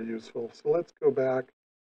not very useful. So let's go back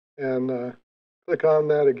and click on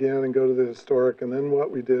that again and go to the historic. And then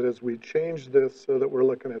what we did is we changed this so that we're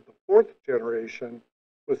looking at the 4th generation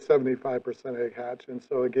with 75% egg hatch. And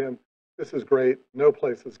so again, this is great. No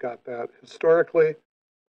place has got that. Historically,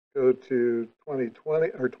 go to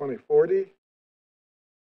 2020 or 2040.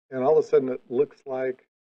 And all of a sudden it looks like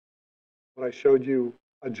what I showed you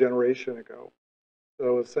a generation ago.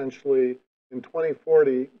 So essentially, in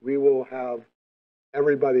 2040, we will have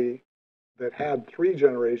everybody that had 3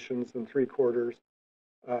 generations and 3/4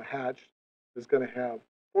 hatched is going to have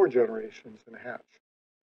 4 generations and hatch.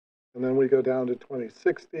 And then we go down to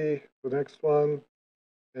 2060, the next one,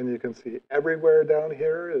 and you can see everywhere down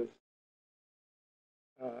here is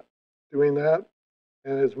doing that.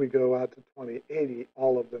 And as we go out to 2080,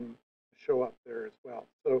 all of them show up there as well.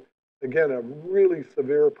 So again, a really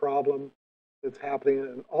severe problem that's happening,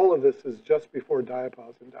 and all of this is just before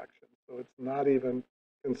diapause induction. So it's not even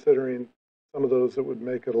considering some of those that would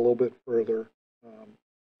make it a little bit further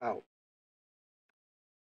out.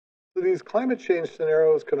 So these climate change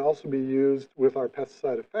scenarios can also be used with our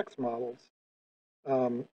pesticide effects models.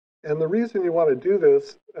 And the reason you want to do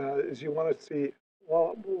this is you want to see,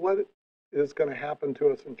 well, what is going to happen to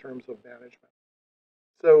us in terms of management.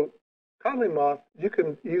 So codling moth, you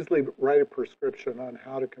can easily write a prescription on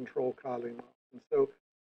how to control codling moth. And so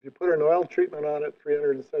if you put an oil treatment on at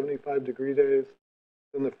 375 degree days,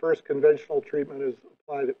 then the first conventional treatment is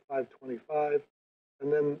applied at 525,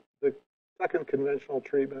 and then the second conventional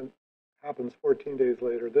treatment happens 14 days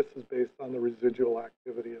later. This is based on the residual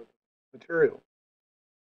activity of the material.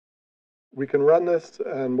 We can run this,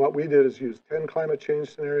 and what we did is use 10 climate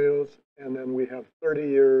change scenarios, and then we have 30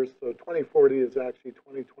 years. So 2040 is actually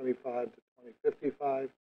 2025 to 2055,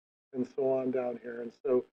 and so on down here. And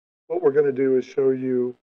so what we're going to do is show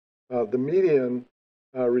you the median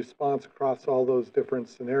response across all those different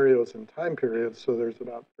scenarios and time periods. So there's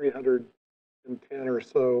about 310 or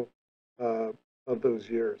so of those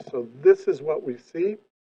years. So this is what we see.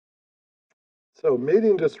 So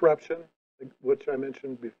mating disruption, which I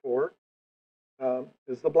mentioned before,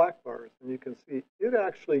 is the black bars. And you can see it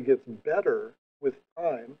actually gets better with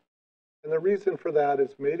time. And the reason for that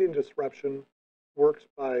is mating disruption works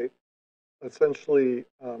by essentially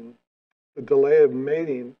the delay of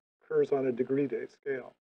mating occurs on a degree day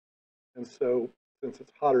scale. And so since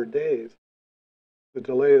it's hotter days, the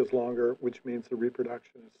delay is longer, which means the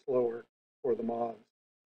reproduction is slower for the moths.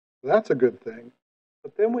 So that's a good thing.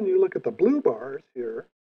 But then when you look at the blue bars here,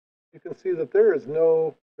 you can see that there is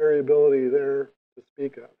no variability there to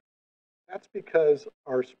speak of. That's because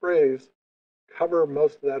our sprays cover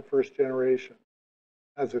most of that first generation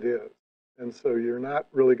as it is. And so you're not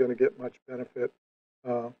really going to get much benefit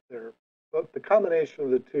there. But the combination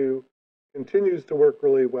of the two continues to work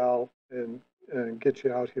really well and get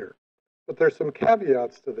you out here. But there's some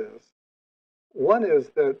caveats to this. One is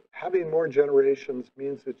that having more generations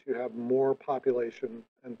means that you have more population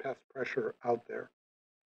and pest pressure out there.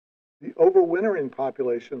 The overwintering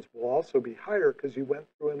populations will also be higher because you went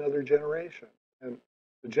through another generation. And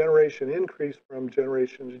the generation increase from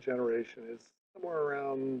generation to generation is somewhere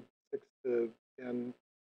around 6 to 10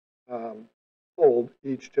 fold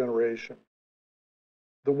each generation.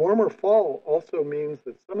 The warmer fall also means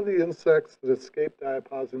that some of the insects that escape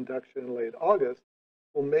diapause induction in late August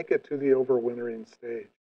will make it to the overwintering stage.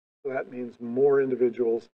 So that means more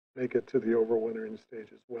individuals make it to the overwintering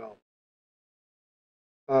stage as well.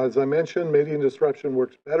 As I mentioned, mating disruption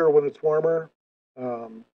works better when it's warmer.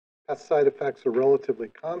 Pesticide effects are relatively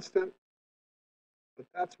constant, but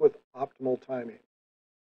that's with optimal timing.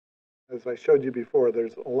 As I showed you before,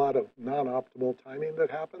 there's a lot of non-optimal timing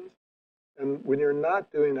that happens. And when you're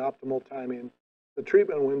not doing optimal timing, the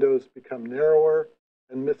treatment windows become narrower,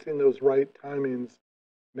 and missing those right timings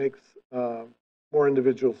makes more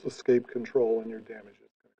individuals escape control, and your damage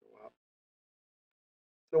is going to go up.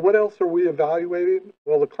 So what else are we evaluating?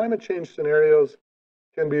 Well, the climate change scenarios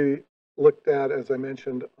can be looked at, as I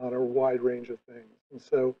mentioned, on a wide range of things. And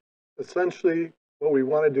so essentially what we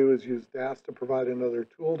want to do is use DASS to provide another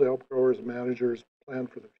tool to help growers and managers plan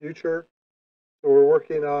for the future. So we're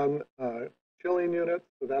working on chilling units.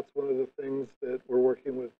 So that's one of the things that we're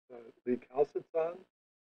working with Lee Calcitz on.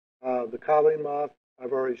 The codling moth,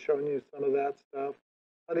 I've already shown you some of that stuff.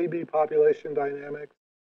 Honeybee population dynamics.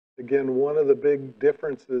 Again, one of the big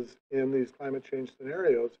differences in these climate change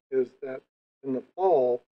scenarios is that in the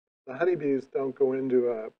fall, the honeybees don't go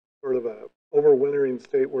into a sort of a overwintering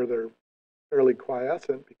state where they're fairly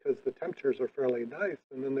quiescent because the temperatures are fairly nice,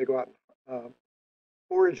 and then they go out and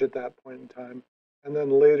forage at that point in time. And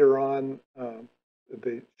then later on,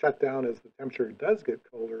 they shut down as the temperature does get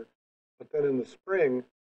colder. But then in the spring,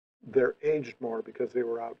 they're aged more because they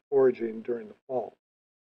were out foraging during the fall.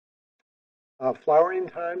 Flowering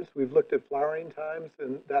times, we've looked at flowering times,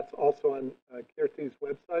 and that's also on Kirti's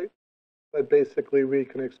website. But basically, we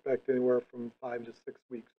can expect anywhere from 5 to 6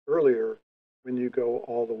 weeks earlier when you go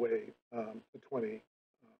all the way to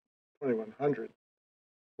 2100.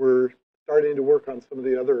 We're starting to work on some of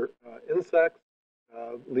the other insects.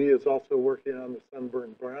 Lee is also working on the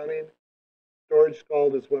sunburn browning. Storage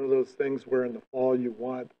scald is one of those things where in the fall you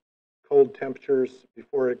want cold temperatures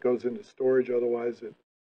before it goes into storage, otherwise it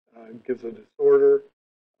gives a disorder.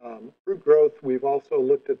 Fruit growth, we've also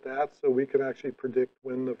looked at that, so we can actually predict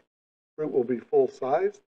when the fruit will be full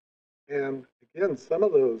size. And again, some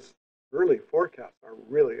of those early forecasts are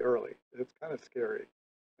really early. It's kind of scary.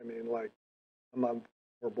 I mean, like a month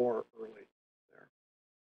or more early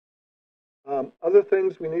there. Other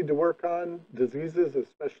things we need to work on, diseases,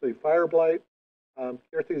 especially fire blight.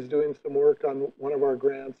 Kirti's doing some work on one of our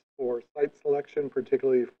grants for site selection,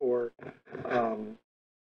 particularly for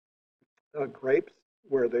grapes,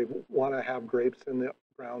 where they want to have grapes in the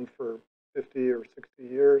ground for 50 or 60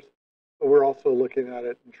 years. But we're also looking at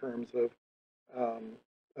it in terms of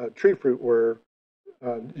tree fruit, where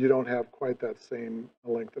you don't have quite that same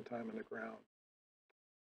length of time in the ground.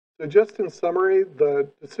 So just in summary, the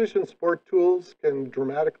decision support tools can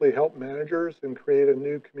dramatically help managers and create a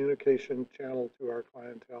new communication channel to our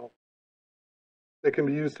clientele. They can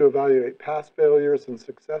be used to evaluate past failures and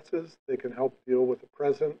successes. They can help deal with the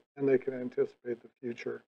present, and they can anticipate the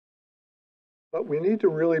future. But we need to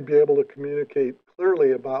really be able to communicate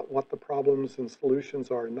clearly about what the problems and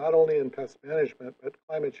solutions are, not only in pest management, but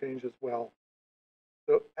climate change as well.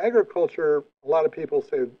 So agriculture, a lot of people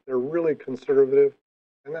say they're really conservative,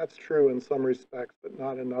 and that's true in some respects, but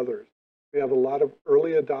not in others. We have a lot of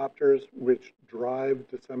early adopters which drive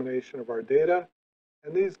dissemination of our data,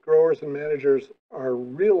 and these growers and managers are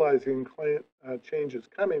realizing change is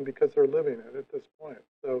coming because they're living it at this point.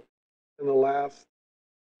 So in the last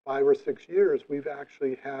 5 or 6 years, we've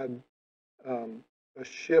actually had a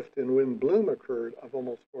shift in when bloom occurred of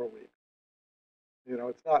almost 4 weeks. You know,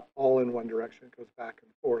 it's not all in one direction. It goes back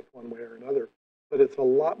and forth one way or another. But it's a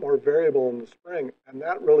lot more variable in the spring, and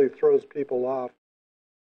that really throws people off.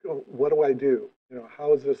 What do I do? You know,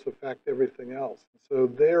 how does this affect everything else? So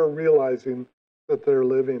they're realizing that they're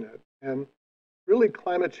living it. And really,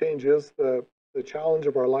 climate change is the challenge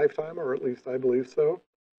of our lifetime, or at least I believe so.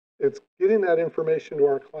 It's getting that information to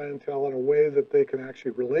our clientele in a way that they can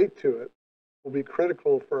actually relate to it will be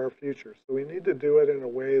critical for our future. So we need to do it in a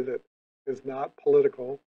way that is not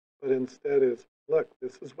political, but instead is, look,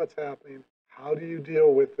 this is what's happening. How do you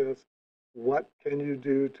deal with this? What can you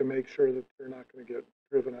do to make sure that you're not going to get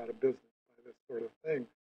driven out of business by this sort of thing?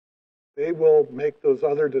 They will make those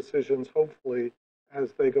other decisions, hopefully,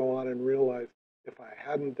 as they go on and realize, if I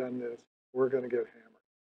hadn't done this, we're going to get hammered.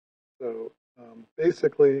 So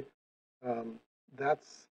basically,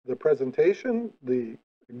 that's the presentation, the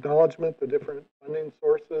acknowledgement, the different funding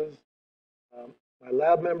sources. My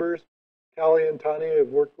lab members, Callie and Tani, have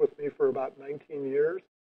worked with me for about 19 years.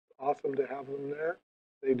 Awesome to have them there.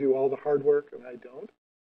 They do all the hard work, and I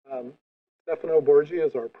don't. Stefano Borgi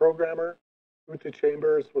is our programmer. Uta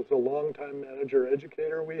Chambers was a longtime manager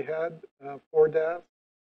educator we had for DAS.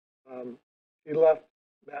 He left.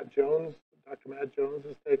 Matt Jones, Dr. Matt Jones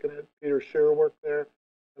has taken it. Peter Scheer worked there.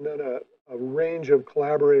 And then a range of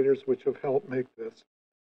collaborators which have helped make this.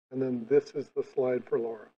 And then this is the slide for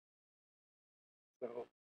Laura. So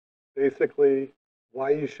basically,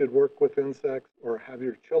 why you should work with insects, or have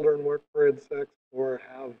your children work for insects, or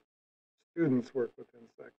have students work with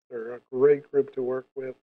insects. They're a great group to work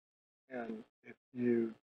with. And if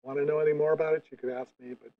you want to know any more about it, you could ask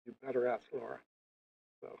me, but you better ask Laura.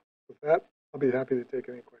 So with that, I'll be happy to take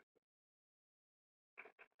any questions.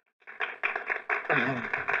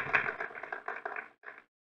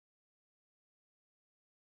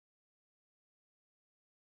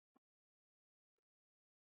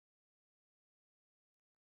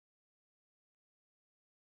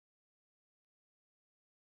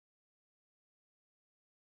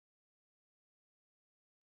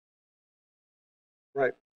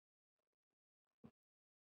 Right.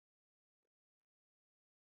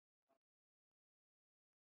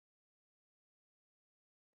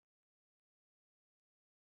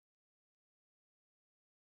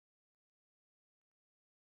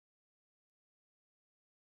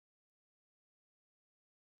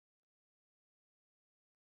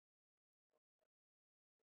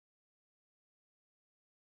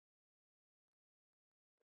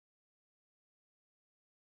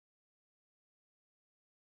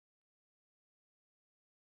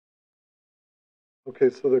 Okay,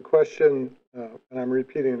 so the question, and I'm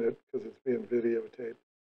repeating it because it's being videotaped.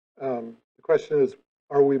 The question is,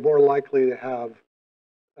 are we more likely to have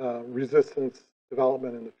resistance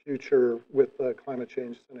development in the future with the climate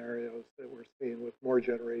change scenarios that we're seeing with more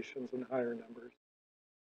generations and higher numbers?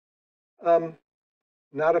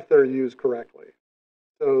 Not if they're used correctly.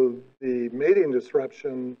 So the mating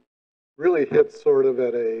disruption really hits sort of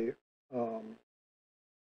at a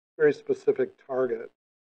very specific target,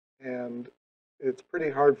 and it's pretty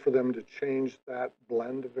hard for them to change that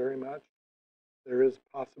blend very much. There is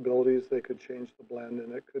possibilities they could change the blend,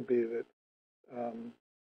 and it could be that um,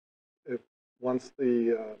 if once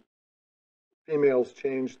the females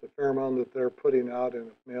change the pheromone that they're putting out, and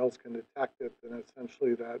if males can detect it, then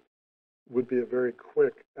essentially that would be a very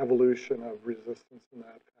quick evolution of resistance in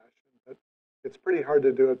that fashion. But it's pretty hard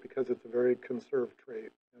to do it because it's a very conserved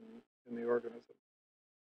trait in the organism.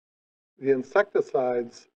 The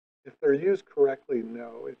insecticides, if they're used correctly,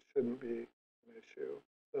 no, it shouldn't be an issue.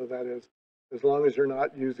 So that is, as long as you're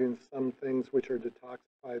not using some things which are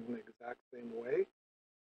detoxified in the exact same way,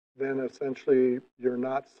 then essentially you're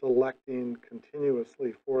not selecting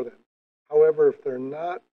continuously for them. However, if they're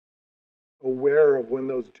not aware of when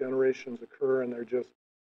those generations occur and they're just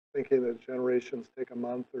thinking that generations take a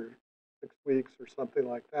month or 6 weeks or something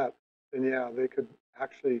like that, then yeah, they could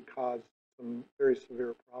actually cause some very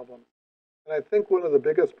severe problems. And I think one of the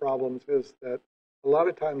biggest problems is that a lot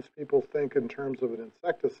of times people think in terms of an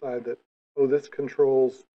insecticide that, oh, this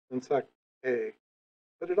controls insect A,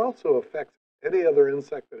 but it also affects any other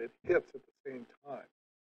insect that it hits at the same time.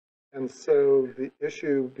 And so the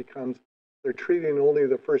issue becomes they're treating only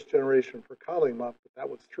the first generation for collie moth, but that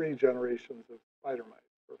was 3 generations of spider mites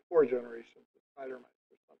or 4 generations of spider mites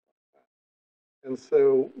or something like that. And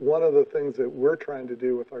so one of the things that we're trying to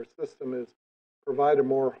do with our system is provide a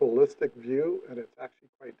more holistic view, and it's actually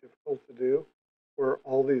quite difficult to do, where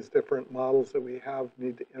all these different models that we have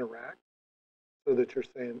need to interact so that you're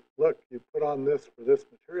saying, look, you put on this for this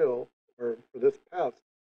material or for this pest,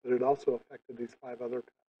 but it also affected these 5 other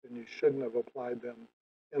pests, and you shouldn't have applied them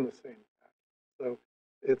in the same fashion. So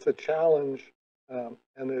it's a challenge,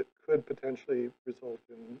 and it could potentially result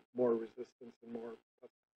in more resistance and more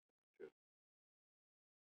pest issues.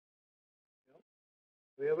 Yep.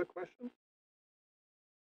 Any other questions?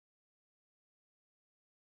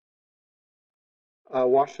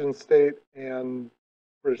 Washington State and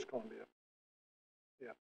British Columbia.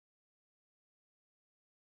 Yeah.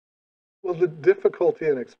 Well, the difficulty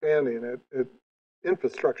in expanding it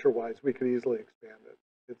infrastructure-wise, we could easily expand it.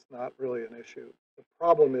 It's not really an issue. The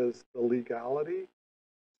problem is the legality,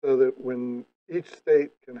 so that when each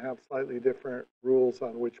state can have slightly different rules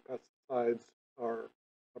on which pesticides are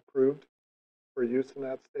approved for use in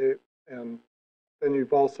that state, and then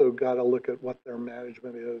you've also got to look at what their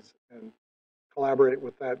management is and collaborate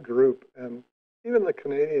with that group. And even the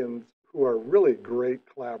Canadians, who are really great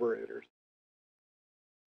collaborators,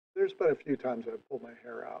 there's been a few times I've pulled my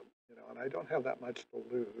hair out, and I don't have that much to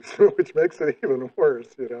lose, which makes it even worse.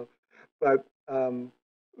 But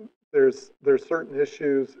there's certain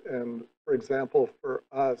issues, and for example, for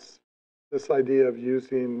us, this idea of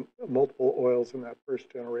using multiple oils in that first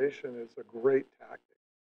generation is a great tactic.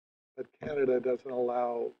 But Canada doesn't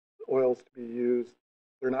allow oils to be used.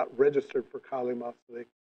 They're not registered for collie moth, so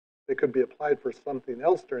they could be applied for something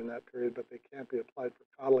else during that period, but they can't be applied for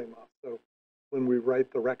coddling moth. So when we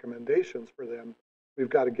write the recommendations for them, we've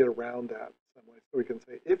got to get around that some way. So we can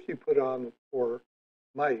say, if you put on for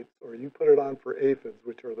mites or you put it on for aphids,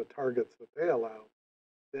 which are the targets that they allow,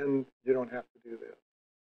 then you don't have to do this.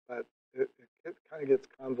 But it kind of gets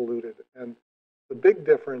convoluted. And the big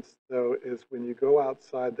difference, though, is when you go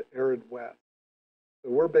outside the arid West.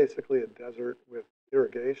 So we're basically a desert with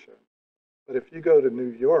irrigation. But if you go to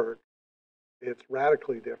New York, it's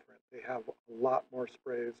radically different. They have a lot more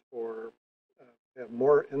sprays for, they have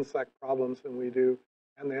more insect problems than we do,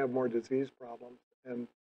 and they have more disease problems. And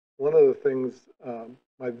one of the things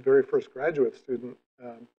my very first graduate student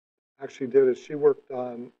actually did is she worked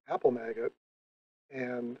on apple maggot,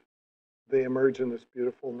 and they emerge in this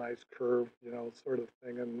beautiful, nice curve, sort of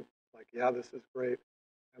thing. And like, yeah, this is great.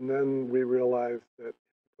 And then we realized that if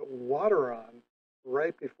you put water on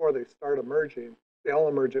right before they start emerging, they all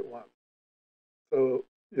emerge at once. So,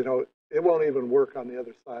 it won't even work on the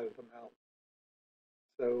other side of the mountain.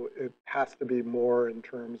 So it has to be more in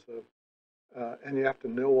terms of, and you have to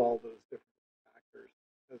know all those different factors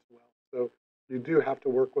as well. So you do have to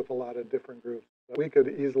work with a lot of different groups. But we could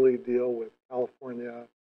easily deal with California,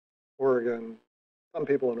 Oregon. Some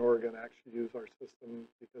people in Oregon actually use our system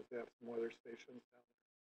because they have some weather stations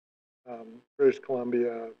down there. British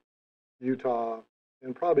Columbia, Utah,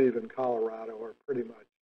 and probably even Colorado are pretty much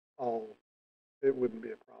all, it wouldn't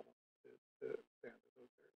be a problem to expand to those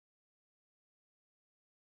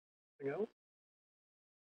areas. Anything else?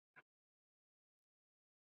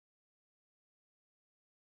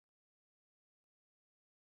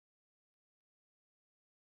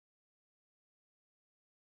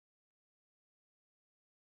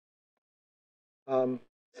 Um,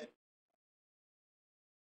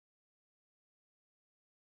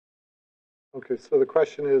 Okay, so the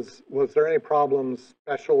question is, was there any problems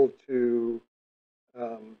special to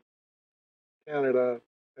um, Canada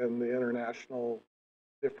and the international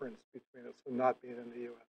difference between us and not being in the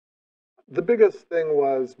U.S.? The biggest thing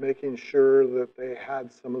was making sure that they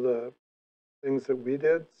had some of the things that we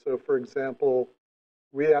did. So, for example,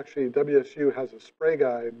 we actually, WSU has a spray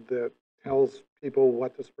guide that tells people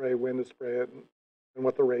what to spray, when to spray it, and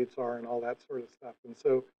what the rates are, and all that sort of stuff. And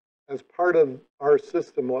so, as part of our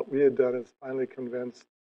system, what we had done is finally convinced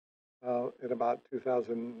in about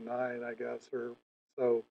 2009, I guess, or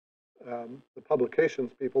so, the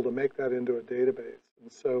publications people to make that into a database. And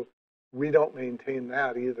so we don't maintain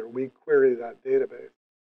that either. We query that database.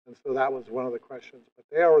 And so that was one of the questions. But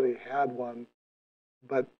they already had one,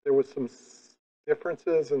 but there was some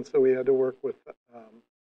differences, and so we had to work with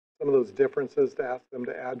some of those differences to ask them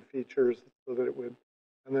to add features so that it would.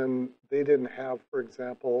 And then they didn't have, for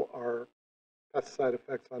example, our pesticide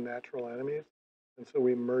effects on natural enemies. And so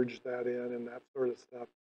we merged that in and that sort of stuff.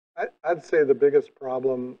 I'd say the biggest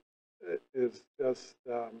problem is just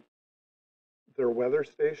their weather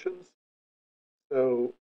stations.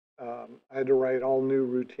 So I had to write all new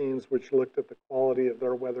routines which looked at the quality of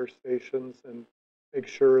their weather stations and make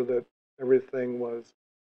sure that everything was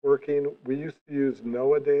working. We used to use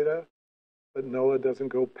NOAA data, but NOAA doesn't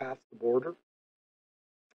go past the border.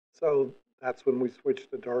 So that's when we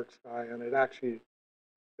switched to dark sky, and it actually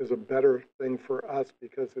is a better thing for us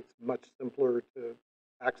because it's much simpler to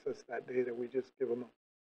access that data. We just give them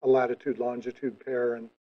a latitude, longitude pair and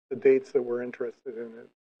the dates that we're interested in it,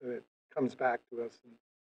 and it comes back to us, and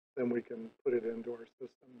then we can put it into our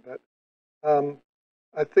system. But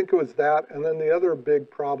I think it was that. And then the other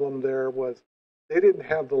big problem there was they didn't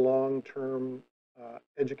have the long-term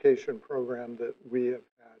education program that we have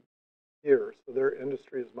had here. So their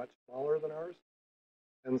industry is much smaller than ours.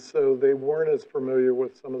 And so they weren't as familiar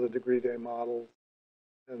with some of the degree day models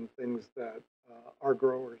and things that our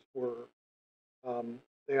growers were.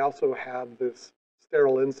 They also have this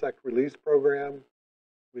sterile insect release program,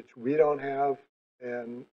 which we don't have.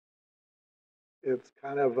 And it's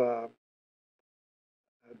kind of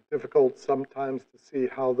difficult sometimes to see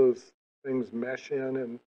how those things mesh in.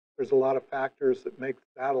 And there's a lot of factors that make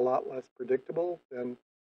that a lot less predictable than,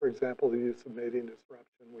 for example, the use of mating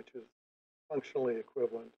disruption, which is functionally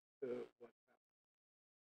equivalent to what's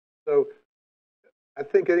happening. So I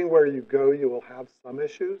think anywhere you go, you will have some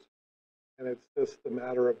issues. And it's just a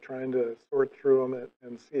matter of trying to sort through them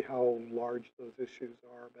and see how large those issues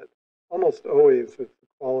are. But almost always it's the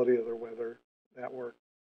quality of their weather network.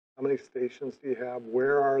 How many stations do you have?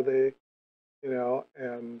 Where are they? You know,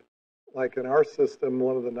 and like in our system,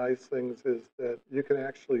 one of the nice things is that you can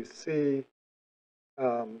actually see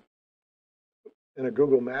in a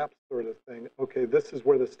Google Maps sort of thing, okay, this is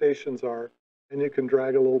where the stations are, and you can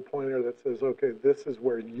drag a little pointer that says, okay, this is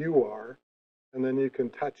where you are, and then you can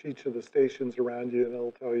touch each of the stations around you, and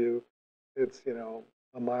it'll tell you it's, you know,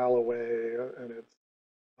 a mile away, and it's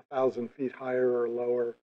 1,000 feet higher or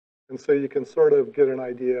lower. And so you can sort of get an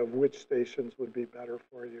idea of which stations would be better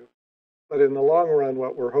for you. But in the long run,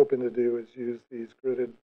 what we're hoping to do is use these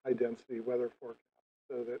gridded high density weather forecasts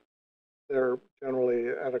so that they're generally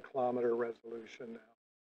at a kilometer resolution now.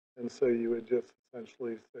 And so you would just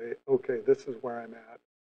essentially say, okay, this is where I'm at,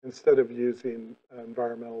 instead of using an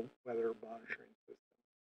environmental weather monitoring system.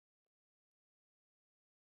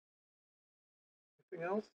 Anything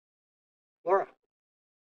else? Laura?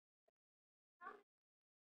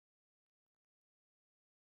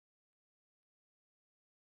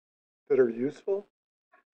 That are useful?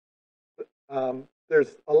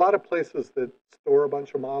 There's a lot of places that store a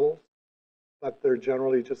bunch of models, but they're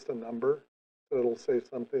generally just a number. So it'll say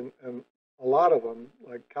something, and a lot of them,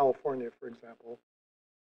 like California, for example,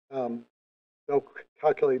 they'll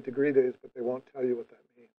calculate degree days, but they won't tell you what that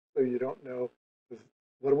means. So you don't know,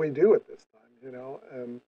 what do we do at this time, you know?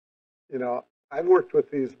 And, you know, I've worked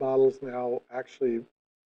with these models now actually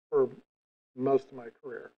for most of my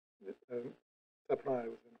career, except when I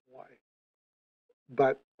was in Hawaii.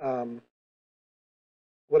 But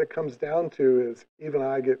what it comes down to is even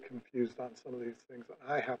I get confused on some of these things, and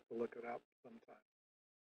I have to look it up sometimes,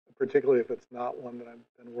 particularly if it's not one that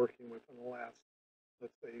I've been working with in the last,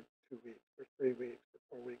 let's say, 2 weeks or 3 weeks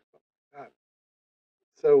or 4 weeks, something like that.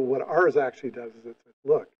 So what ours actually does is it says,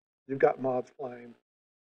 look, you've got moths flying.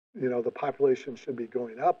 You know, the population should be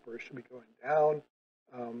going up or it should be going down.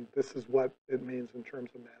 This is what it means in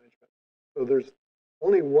terms of management. So there's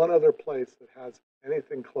only one other place that has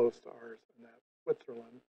anything close to ours, and that's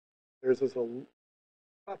Switzerland. Theirs is about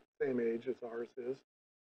the same age as ours is,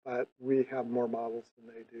 but we have more models than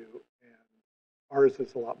they do, and ours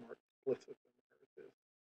is a lot more explicit than theirs is.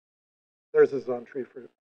 Theirs is on tree fruit.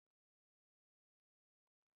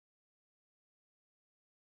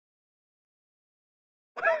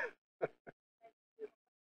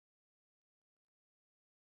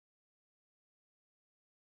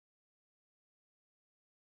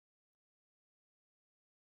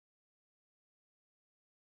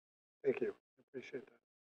 Thank you. I appreciate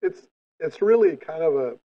that. It's really kind of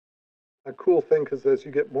a cool thing because as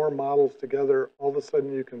you get more models together, all of a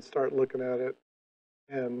sudden you can start looking at it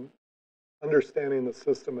and understanding the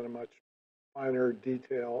system in a much finer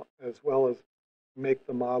detail, as well as make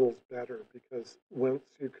the models better. Because once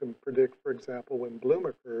you can predict, for example, when bloom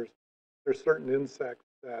occurs, there's certain insects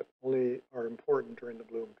that only are important during the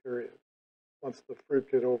bloom period. Once the fruit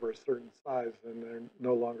get over a certain size, then they're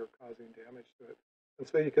no longer causing damage to it. And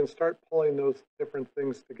so you can start pulling those different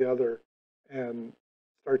things together and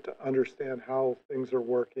start to understand how things are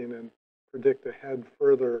working and predict ahead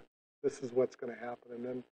further. This is what's going to happen. And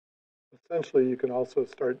then essentially you can also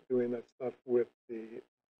start doing that stuff with the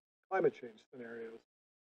climate change scenarios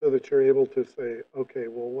so that you're able to say, okay,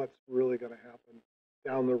 well, what's really going to happen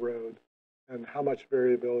down the road and how much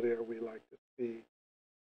variability are we like to see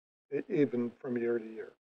even from year to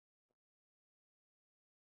year.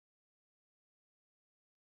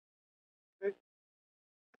 Okay.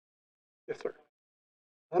 Yes, sir.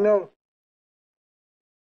 Oh, no.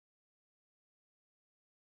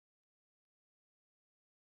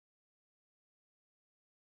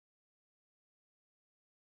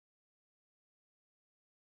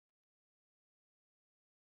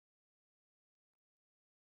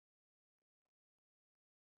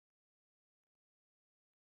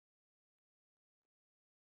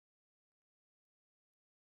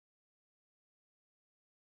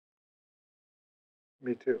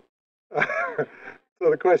 Me too. So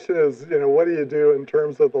the question is, what do you do in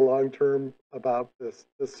terms of the long term about this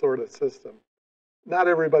sort of system? Not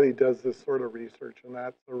everybody does this sort of research, and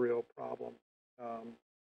that's a real problem. Um,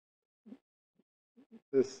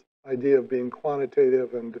 this idea of being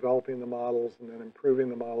quantitative and developing the models and then improving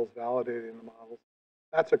the models, validating the models,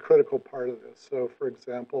 that's a critical part of this. So, for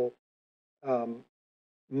example, um,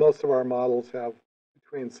 most of our models have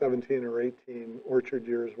between 17 or 18 orchard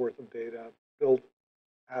years worth of data built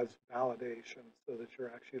as validation so that you're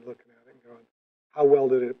actually looking at it and going, how well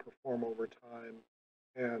did it perform over time?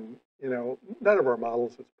 And, none of our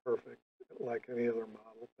models is perfect like any other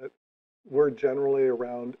model, but we're generally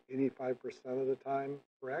around 85% of the time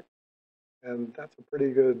correct. And that's a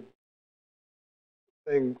pretty good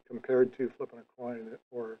thing compared to flipping a coin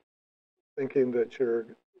or thinking that you're,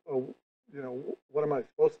 oh, what am I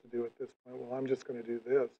supposed to do at this point? Well, I'm just going to do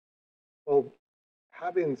this. Well,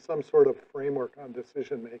 having some sort of framework on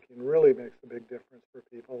decision making really makes a big difference for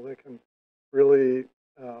people. They can really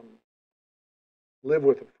live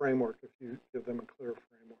with a framework if you give them a clear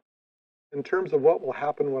framework. In terms of what will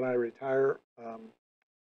happen when I retire,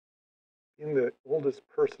 being the oldest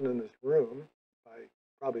person in this room by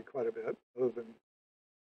probably quite a bit, other than,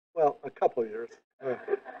 well, a couple of years.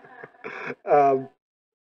 um,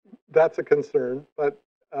 that's a concern. But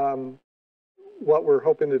what we're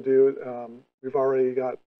hoping to do, we've already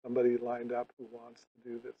got somebody lined up who wants to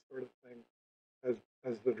do this sort of thing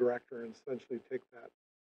as the director and essentially take that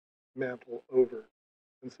mantle over.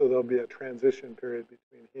 And so there'll be a transition period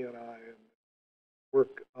between he and I and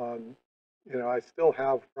work on, I still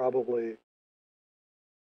have probably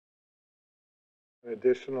an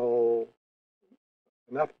additional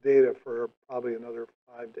enough data for probably another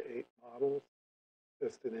 5 to 8 models,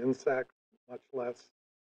 just in insects, much less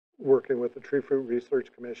working with the Tree Fruit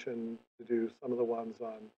Research Commission to do some of the ones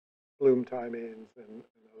on bloom timings and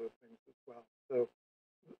other things as well. So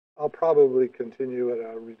I'll probably continue at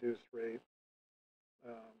a reduced rate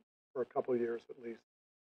for a couple of years at least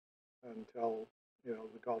until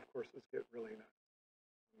the golf courses get really nice.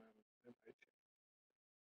 And then it might change.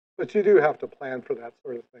 But you do have to plan for that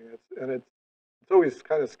sort of thing. It's always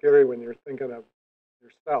kind of scary when you're thinking of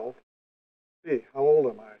yourself. Gee, how old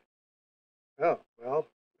am I? Oh, well,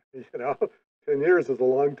 10 years is a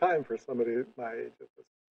long time for somebody my age at this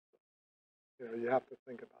point. You have to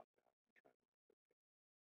think about that.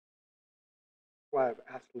 That's why I've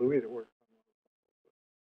asked Louis to work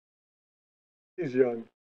on one. He's young.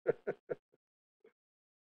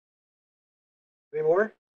 Any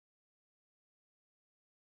more?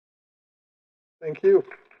 Thank you.